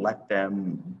definitely let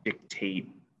them dictate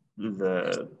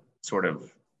the sort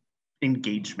of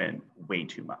engagement way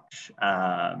too much.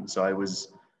 So I was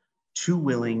too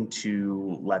willing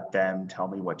to let them tell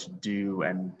me what to do,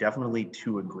 and definitely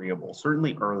too agreeable,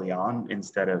 certainly early on,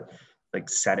 instead of like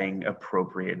setting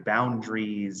appropriate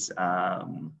boundaries.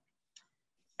 And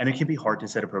it can be hard to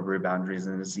set appropriate boundaries,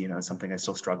 and is, you know, something I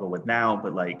still struggle with now,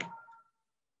 but like,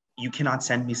 you cannot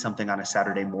send me something on a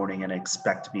Saturday morning and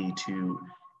expect me to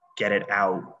get it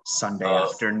out Sunday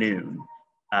afternoon.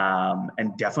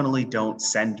 And definitely don't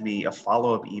send me a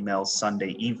follow-up email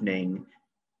Sunday evening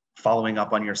following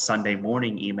up on your Sunday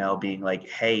morning email being like,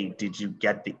 hey, did you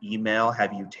get the email?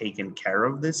 Have you taken care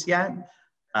of this yet?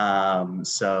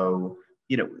 So,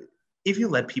 you know, if you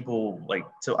let people like,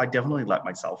 so I definitely let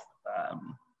myself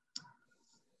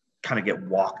kind of get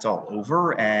walked all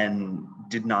over and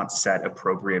did not set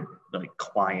appropriate like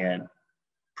client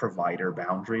provider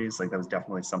boundaries. Like that was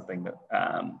definitely something that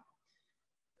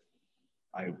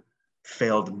I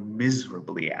failed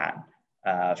miserably at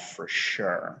for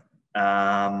sure.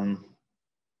 That's,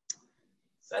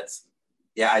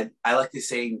 yeah, I like the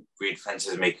saying, great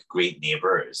fences make great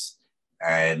neighbors.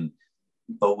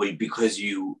 Because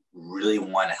you really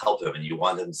want to help them and you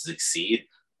want them to succeed,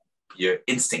 your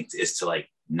instinct is to like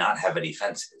not have any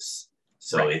fences.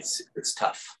 So right. It's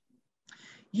tough.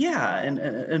 Yeah,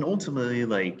 and ultimately,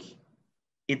 like,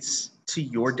 it's to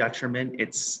your detriment.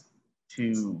 It's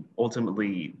to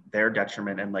ultimately their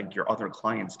detriment and like your other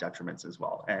clients' detriments as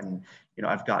well. And, you know,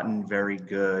 I've gotten very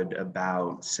good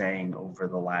about saying over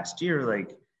the last year,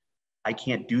 like, I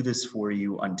can't do this for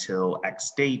you until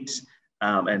X date.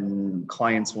 And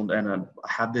clients will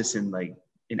have this in like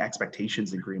an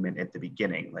expectations agreement at the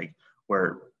beginning, like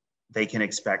where they can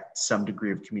expect some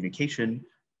degree of communication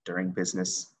during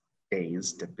business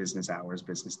days, business hours,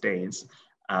 business days,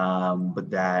 but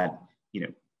that, you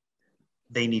know,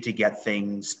 they need to get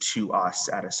things to us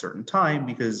at a certain time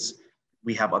because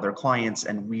we have other clients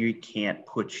and we can't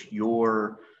put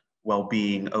your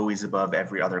well-being always above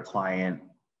every other client.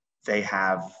 They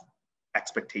have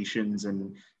expectations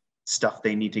and stuff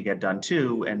they need to get done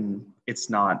too, and it's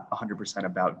not 100%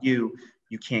 about you.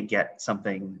 You can't get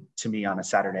something to me on a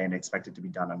Saturday and expect it to be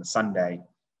done on a Sunday.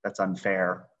 That's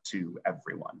unfair to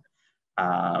everyone.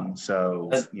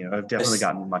 So, you know, I've definitely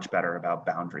gotten much better about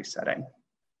boundary setting.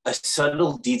 A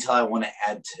subtle detail I want to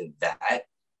add to that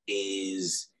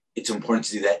is it's important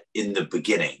to do that in the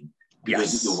beginning,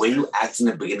 because the way you act in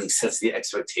the beginning sets the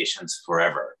expectations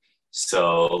forever.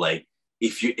 So like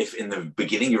if in the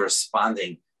beginning you're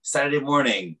responding Saturday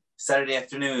morning, Saturday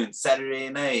afternoon, Saturday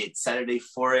night, Saturday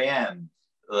 4 a.m.,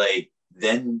 like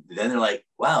then they're like,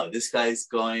 wow, this guy's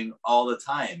going all the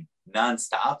time,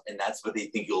 nonstop, and that's what they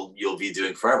think you'll be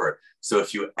doing forever. So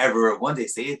if you ever one day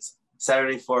say it's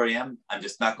Saturday 4 a.m., I'm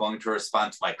just not going to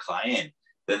respond to my client,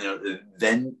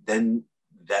 then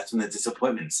that's when the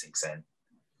disappointment sinks in.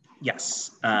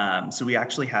 Yes. So we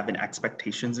actually have an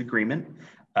expectations agreement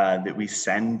that we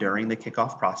send during the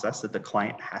kickoff process that the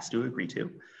client has to agree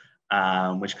to,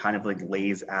 which kind of like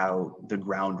lays out the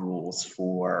ground rules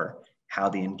for how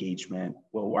the engagement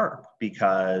will work,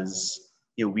 because,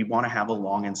 you know, we want to have a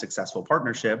long and successful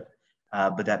partnership,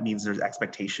 but that means there's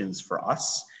expectations for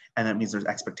us, and that means there's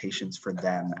expectations for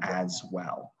them as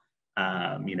well.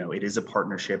 You know, it is a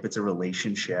partnership, it's a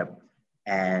relationship,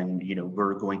 and, you know,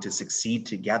 we're going to succeed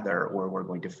together or we're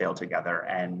going to fail together.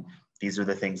 And these are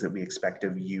the things that we expect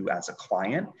of you as a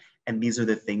client. And these are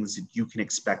the things that you can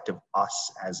expect of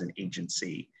us as an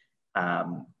agency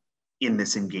in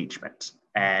this engagement.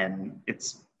 And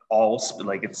it's all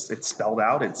like, it's spelled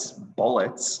out, it's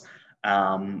bullets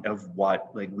of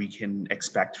what like we can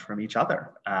expect from each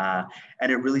other.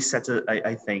 And it really sets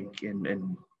I think,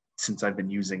 and since I've been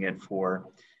using it for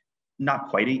not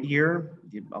quite a year,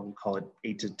 I'll call it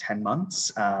 8 to 10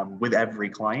 months with every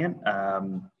client,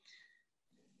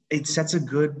 it sets a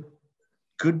good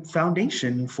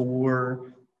foundation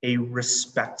for a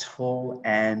respectful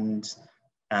and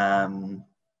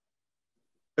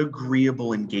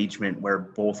agreeable engagement where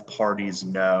both parties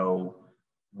know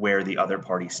where the other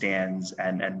party stands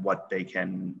and what they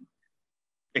can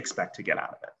expect to get out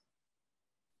of it.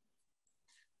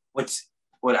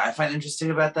 What I find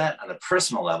interesting about that on a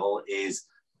personal level is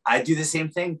I do the same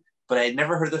thing, but I had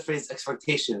never heard the phrase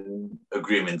expectation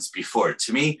agreements before.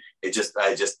 To me, it's just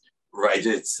part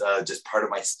of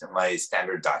my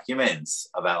standard documents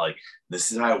about like,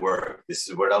 this is my work, this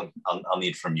is what I'll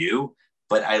need from you.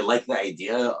 But I like the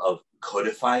idea of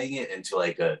codifying it into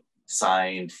like a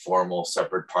signed, formal,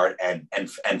 separate part and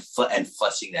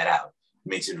fleshing that out. It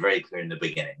makes it very clear in the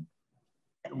beginning.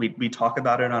 We talk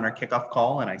about it on our kickoff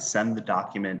call, and I send the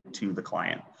document to the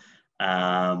client.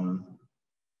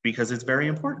 because it's very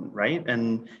important, right?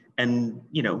 And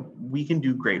you know, we can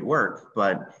do great work,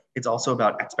 but it's also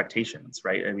about expectations,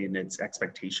 right? I mean, it's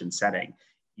expectation setting.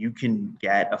 You can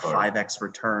get a 5x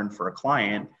return for a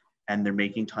client and they're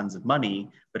making tons of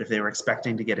money, but if they were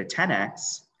expecting to get a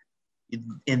 10x,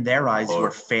 in their eyes,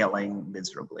 you're failing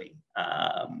miserably.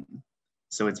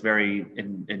 So it's very,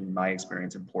 in my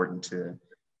experience, important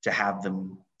to have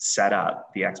them set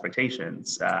up the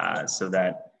expectations so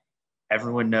that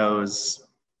everyone knows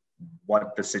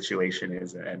what the situation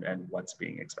is and what's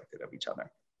being expected of each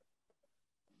other.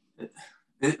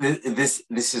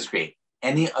 This is great.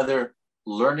 Any other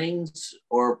learnings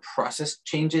or process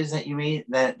changes that you made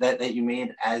that you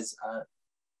made as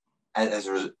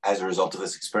a result of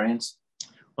this experience?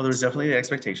 Well, there's definitely the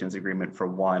expectations agreement for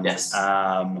one. Yes.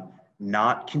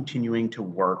 Not continuing to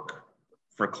work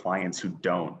for clients who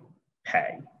don't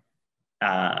pay.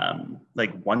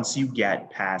 Like once you get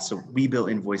past, so we bill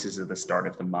invoices at the start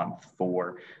of the month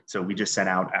so we just sent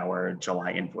out our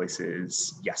July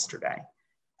invoices yesterday.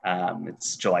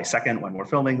 It's July 2nd when we're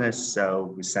filming this.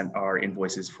 So we sent our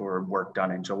invoices for work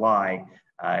done in July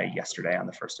yesterday on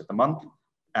the 1st of the month.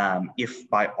 If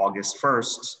by August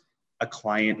 1st, a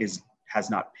client has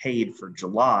not paid for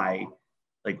July,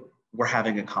 like we're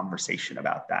having a conversation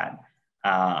about that.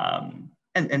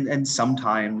 And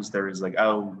sometimes there is like,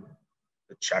 oh,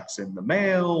 the check's in the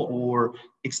mail or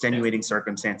extenuating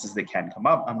circumstances that can come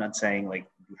up. I'm not saying like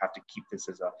you have to keep this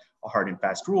as a hard and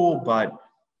fast rule, but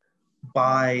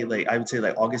by like, I would say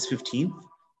like August 15th,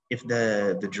 if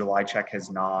the July check has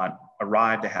not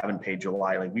arrived, they haven't paid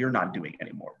July, like we are not doing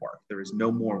any more work. There is no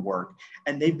more work.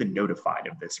 And they've been notified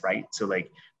of this, right? So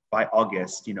like by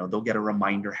August, you know, they'll get a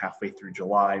reminder halfway through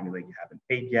July, be like, you haven't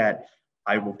paid yet.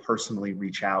 I will personally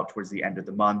reach out towards the end of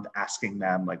the month, asking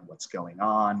them like what's going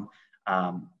on.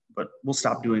 But we'll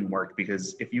stop doing work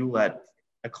because if you let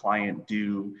a client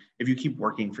if you keep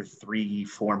working for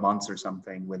 3-4 months or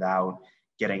something without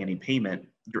getting any payment,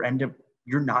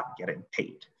 you're not getting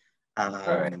paid.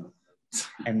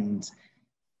 And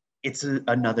it's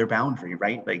another boundary,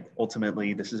 right? Like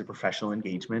ultimately this is a professional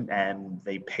engagement and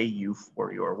they pay you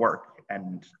for your work.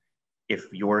 And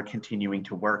if you're continuing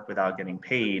to work without getting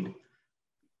paid,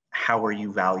 how are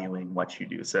you valuing what you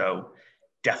do? So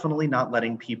definitely not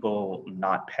letting people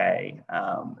not pay.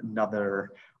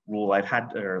 Another rule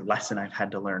lesson I've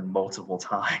had to learn multiple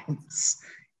times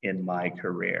in my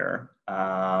career.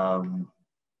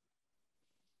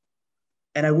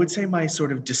 And I would say my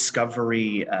sort of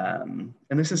discovery, and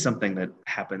this is something that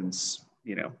happens,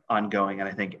 you know, ongoing, and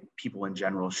I think people in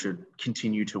general should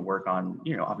continue to work on,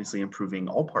 you know, obviously improving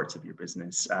all parts of your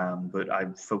business. But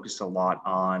I've focused a lot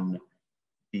on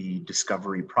the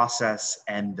discovery process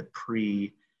and the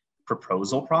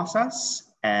pre-proposal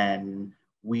process and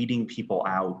weeding people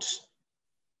out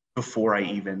before I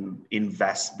even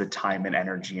invest the time and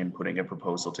energy in putting a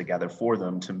proposal together for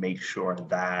them to make sure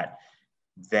that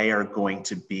they are going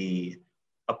to be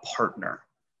a partner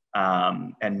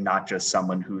and not just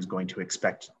someone who's going to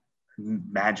expect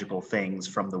magical things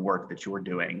from the work that you're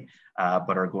doing,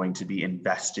 but are going to be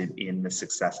invested in the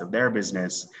success of their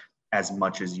business as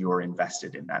much as you're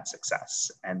invested in that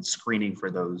success, and screening for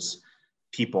those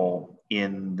people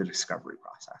in the discovery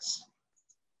process.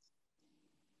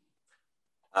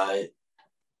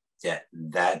 Yeah,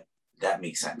 that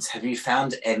makes sense. Have you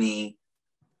found any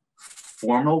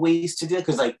formal ways to do it?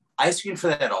 Because like I screen for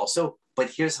that also, but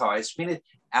here's how I screen it.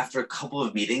 After a couple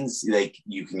of meetings, like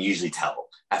you can usually tell.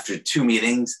 After 2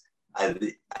 meetings,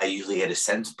 I usually get a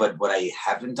sense, but what I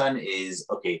haven't done is,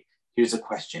 okay, here's a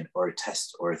question or a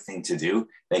test or a thing to do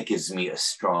that gives me a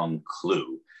strong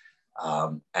clue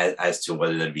as to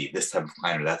whether that'd be this type of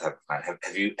client or that type of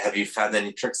client. Have you found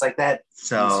any tricks like that?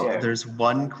 So there's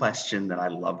one question that I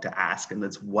love to ask, and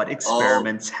that's what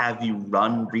experiments have you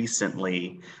run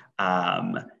recently,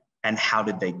 and how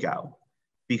did they go?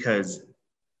 Because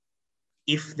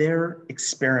if they're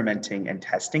experimenting and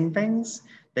testing things,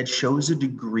 that shows a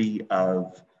degree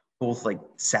of both like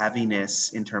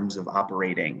savviness in terms of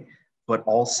operating, but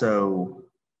also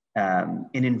an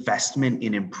investment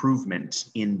in improvement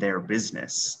in their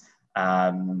business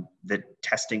that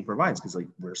testing provides. Because like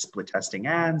we're split testing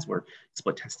ads, we're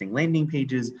split testing landing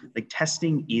pages. Like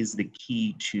testing is the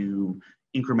key to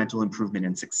incremental improvement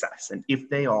and success. And if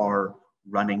they are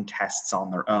running tests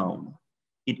on their own,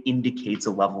 it indicates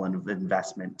a level of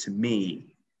investment to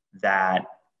me that,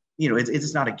 you know,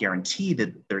 it's not a guarantee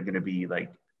that they're going to be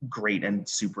like great and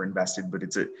super invested, but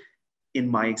it's in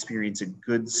my experience, a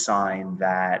good sign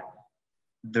that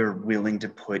they're willing to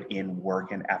put in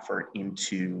work and effort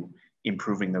into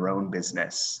improving their own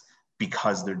business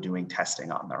because they're doing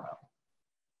testing on their own.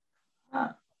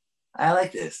 I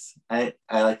like this. I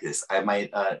like this. I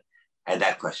might add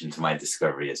that question to my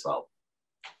discovery as well.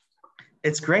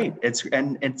 It's great. It's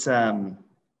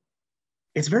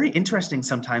very interesting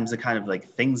sometimes, the kind of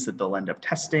like things that they'll end up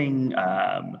testing.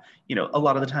 You know, a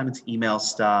lot of the time it's email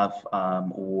stuff,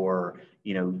 or,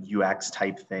 you know, UX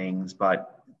type things,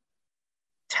 but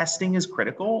testing is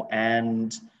critical.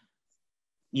 And,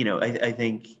 you know, I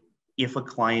think if a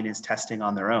client is testing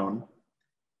on their own,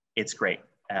 it's great.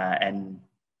 And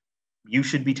you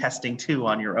should be testing too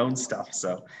on your own stuff.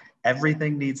 So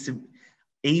everything needs to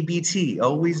ABT,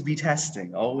 always be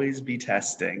testing, always be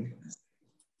testing.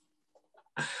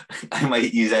 I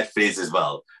might use that phrase as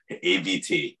well,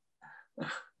 ABT.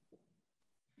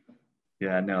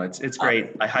 Yeah, no, it's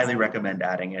great. I highly recommend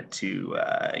adding it to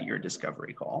your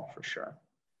discovery call for sure.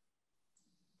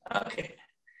 Okay,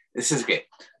 this is great.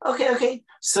 Okay.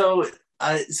 So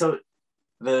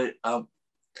the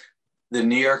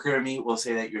New Yorker in me will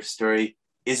say that your story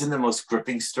isn't the most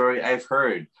gripping story I've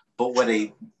heard, but what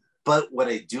I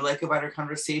do like about our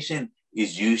conversation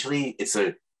is usually it's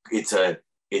a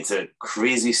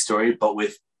crazy story, but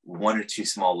with one or two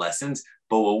small lessons.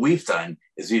 But what we've done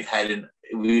is we've had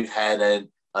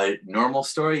a normal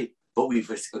story, but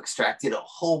we've extracted a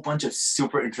whole bunch of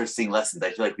super interesting lessons.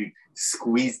 I feel like we've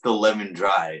squeezed the lemon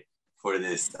dry for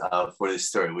this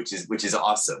story, which is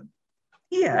awesome.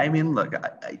 Yeah, I mean, look,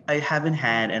 I haven't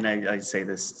had, and I say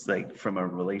this like from a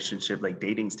relationship, like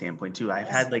dating standpoint too, I've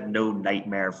had like no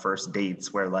nightmare first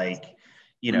dates where like,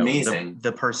 you know,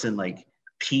 the person like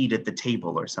peed at the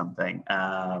table or something.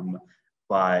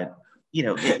 But, you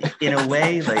know, in a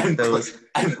way, like those.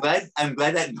 I'm glad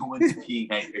that no one's peeing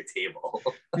at your table.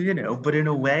 You know, but in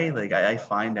a way, like I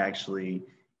find actually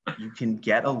you can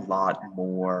get a lot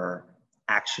more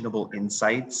actionable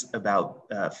insights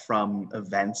about from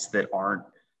events that aren't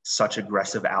such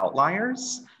aggressive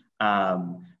outliers,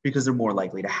 because they're more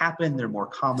likely to happen, they're more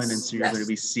common, and so you're going to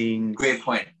be seeing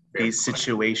these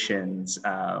situations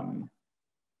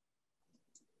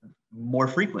more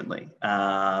frequently.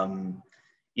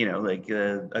 You know, like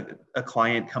a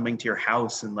client coming to your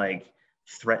house and like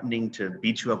threatening to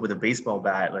beat you up with a baseball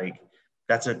bat, like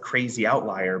that's a crazy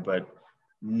outlier, but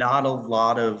not a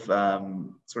lot of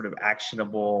sort of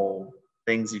actionable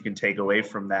things you can take away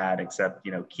from that, except,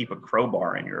 you know, keep a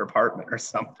crowbar in your apartment or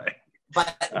something.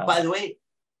 But by the way,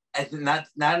 I think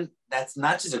that's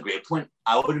not just a great point.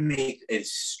 I would make a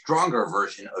stronger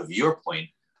version of your point,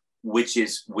 which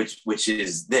is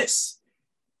this: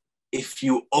 if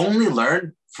you only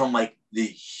learn from like the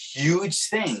huge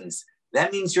things,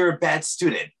 that means you're a bad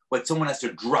student. But someone has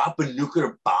to drop a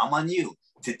nuclear bomb on you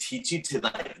to teach you to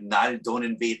like don't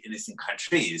invade innocent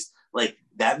countries. Like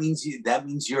that means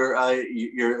you're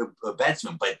a bad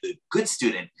student. But the good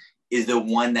student is the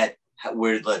one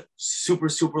where the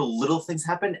super little things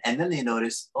happen, and then they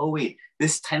notice, oh wait,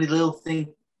 this tiny little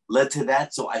thing led to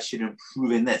that, so I should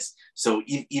improve in this. So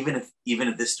even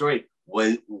if this story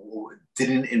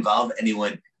didn't involve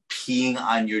anyone peeing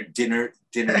on your dinner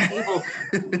table,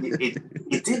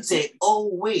 it did say, oh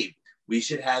wait, we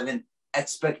should have an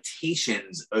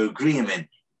expectations agreement,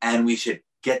 and we should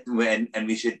get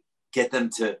them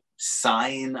to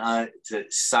sign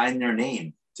their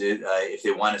name if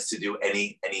they want us to do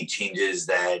any changes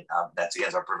that's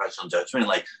against our professional judgment. And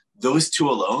like those two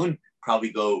alone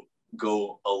probably go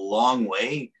a long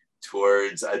way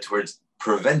towards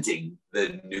preventing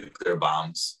the nuclear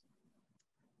bombs.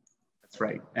 That's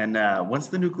right. And once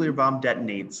the nuclear bomb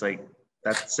detonates, like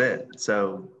that's it.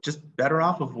 So just better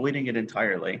off avoiding it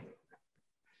entirely.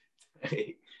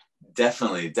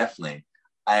 Definitely.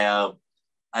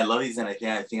 I love these, and I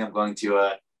think I'm going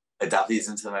to adopt these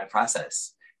into my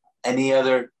process. Any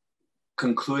other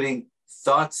concluding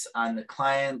thoughts on the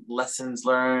client, lessons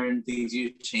learned, things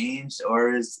you changed,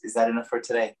 or is that enough for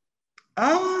today?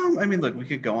 I mean, look, we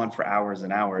could go on for hours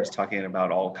and hours talking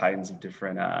about all kinds of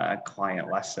different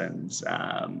client lessons.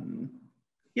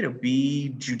 You know,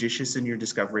 be judicious in your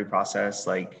discovery process.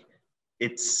 Like,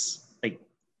 it's like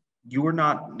you're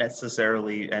not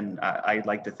necessarily, and I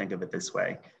like to think of it this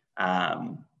way.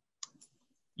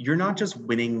 You're not just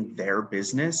winning their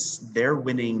business, they're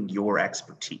winning your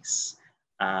expertise.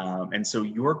 And so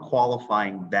you're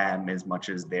qualifying them as much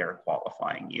as they're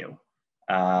qualifying you.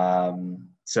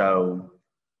 So,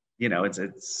 you know,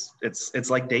 it's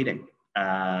like dating.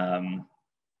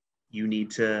 You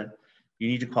need to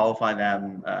qualify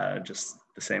them just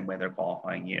the same way they're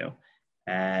qualifying you.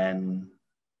 And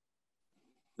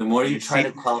the more you try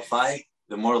to qualify,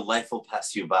 the more life will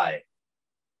pass you by.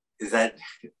 Is that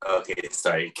okay?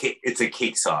 Sorry, it's a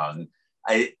Cake song.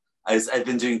 I've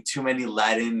been doing too many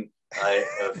Latin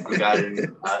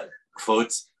forgotten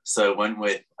quotes, So I went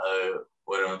with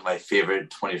one of my favorite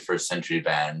 21st century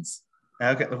bands.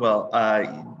 Okay, well,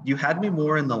 you had me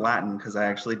more in the Latin because I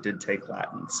actually did take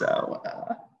Latin, so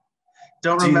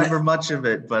don't remember much of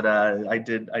it, but I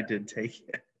did take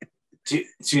it. Do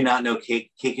you not know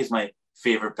Cake? Cake is my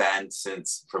favorite band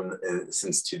since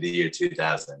to the year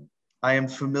 2000. I am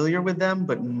familiar with them,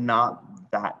 but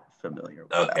not that familiar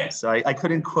with them. So I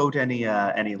couldn't quote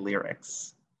any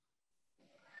lyrics.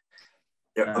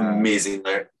 They're amazing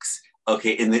lyrics.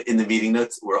 Okay, in the meeting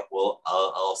notes, I'll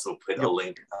also put a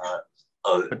link.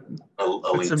 A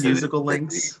link some to musical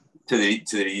links to the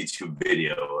YouTube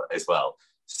video as well.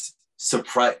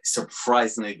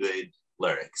 Surprisingly good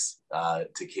lyrics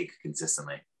to Cake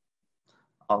consistently.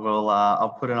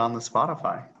 I'll put it on the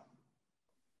Spotify.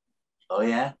 Oh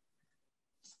yeah,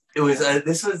 it was.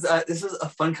 This was a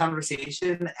fun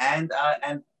conversation, and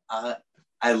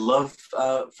I love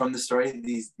from the story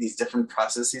these different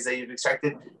processes that you've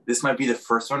extracted. This might be the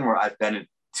first one where I've gotten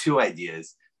two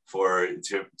ideas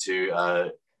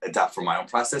to adopt for my own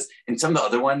process. And some of the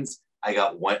other ones, I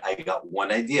got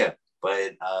one idea.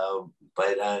 But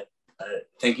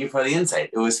thank you for the insight.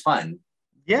 It was fun.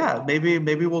 Yeah,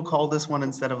 maybe we'll call this one,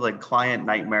 instead of like client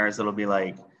nightmares, it'll be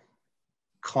like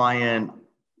client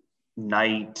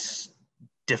night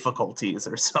difficulties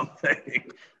or something.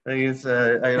 I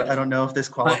don't know if this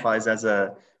qualifies as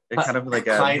a kind of like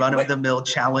a run-of-the-mill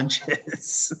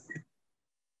challenges.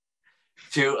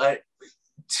 To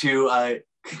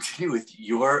continue with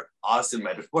your awesome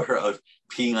metaphor of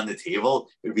peeing on the table,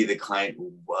 it would be the client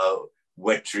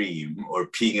wet dream or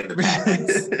peeing in the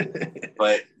pants.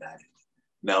 but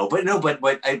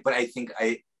I think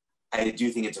I do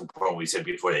think it's important. We said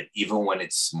before that even when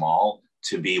it's small,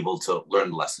 to be able to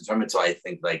learn lessons from it. So I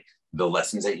think like the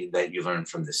lessons that you learned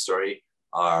from this story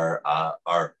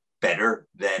are better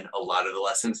than a lot of the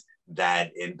lessons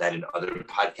that in other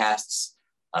podcasts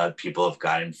people have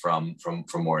gotten from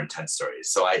more intense stories.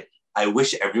 So I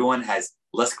wish everyone has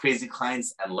less crazy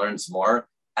clients and learns more,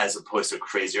 as opposed to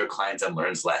crazier clients and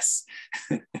learns less.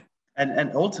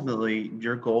 and ultimately,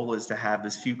 your goal is to have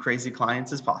as few crazy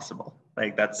clients as possible.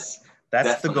 Like that's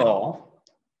the goal.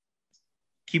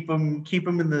 Keep them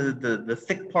in the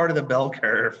thick part of the bell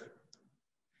curve.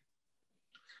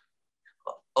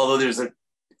 Although there's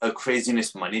a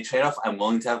craziness money trade-off, I'm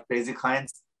willing to have crazy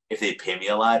clients if they pay me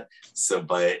a lot. So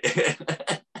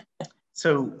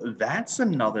that's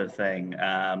another thing,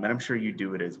 and I'm sure you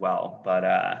do it as well.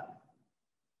 But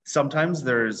sometimes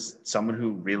there's someone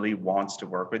who really wants to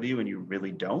work with you and you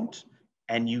really don't,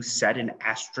 and you set an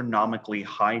astronomically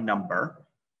high number,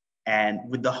 and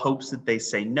with the hopes that they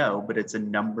say no, but it's a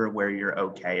number where you're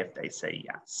okay if they say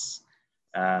yes.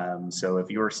 So if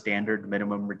your standard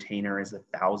minimum retainer is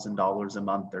 $1,000 a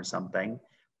month or something,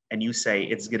 and you say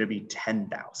it's going to be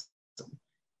 10,000,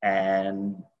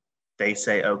 and they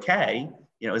say okay,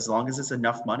 as long as it's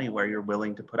enough money where you're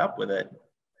willing to put up with it,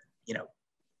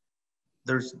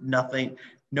 there's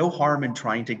no harm in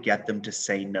trying to get them to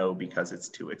say no because it's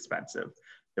too expensive.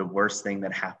 The worst thing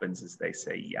that happens is they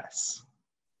say yes.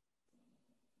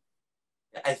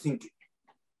 I think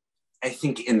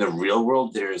in the real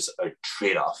world, there's a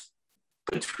trade-off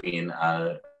between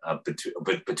the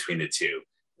two.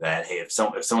 That hey, if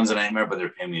someone's a nightmare, but they're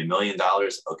paying me $1 million,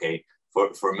 okay, for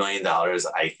 $1 million,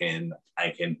 I can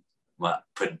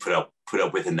put up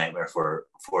with a nightmare for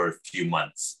a few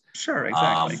months. Sure,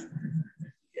 exactly.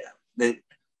 That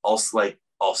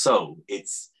also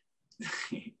it's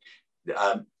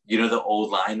the old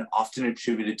line often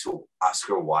attributed to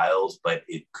Oscar Wilde, but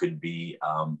it could be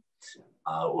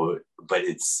but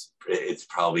it's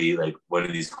probably like one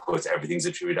of these quotes, everything's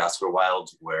attributed to Oscar Wilde,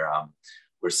 where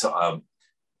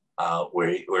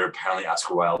apparently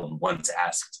Oscar Wilde once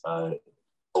asked a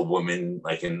woman,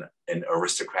 like an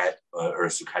aristocratic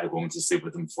woman, to sleep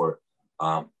with him for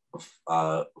 £1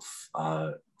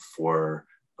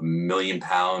 million.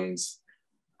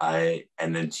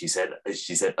 And then she said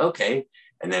okay,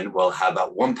 and then, well, how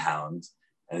about £1?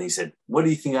 And he said, what do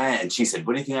you think I am? And she said,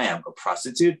 what do you think I am, a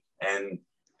prostitute? And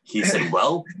he said,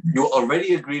 well, you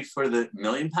already agreed for the £1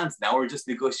 million. Now we're just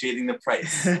negotiating the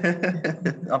price.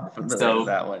 I'm familiar with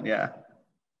that one, yeah.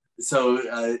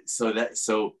 So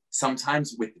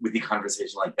sometimes with the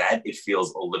conversation like that, it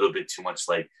feels a little bit too much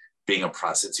like being a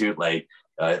prostitute. Like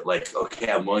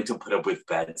okay, I'm willing to put up with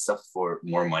bad stuff for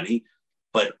more money,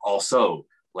 but also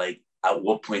like, at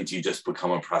what point do you just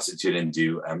become a prostitute and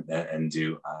do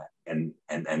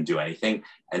anything?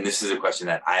 And this is a question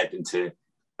that I happen to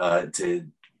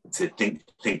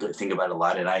think about a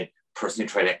lot, and I personally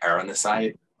try to err on the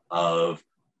side of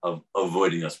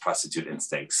avoiding those prostitute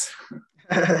instincts.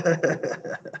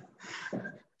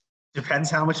 Depends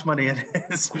how much money it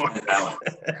is. Morgan.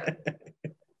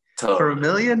 Totally. For $1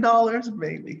 million,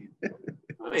 maybe.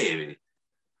 Maybe.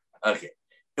 Okay.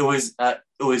 It was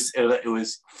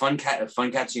fun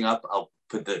catching up. I'll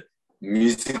put the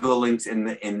musical links in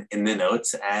the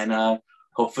notes, and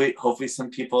hopefully some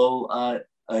people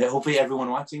hopefully everyone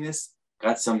watching this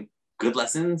got some good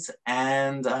lessons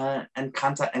and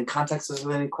contact us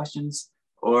with any questions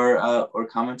or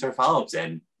comments or follow-ups.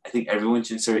 And I think everyone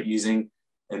should start using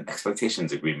an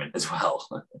expectations agreement as well.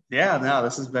 Yeah, no,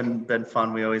 this has been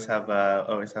fun. We always have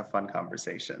fun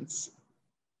conversations.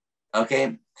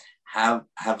 Okay. Have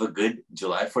a good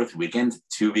July 4th weekend,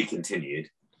 to be continued.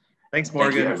 Thanks,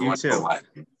 Morgan. Thank you, you too.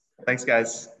 Thanks,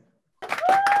 guys.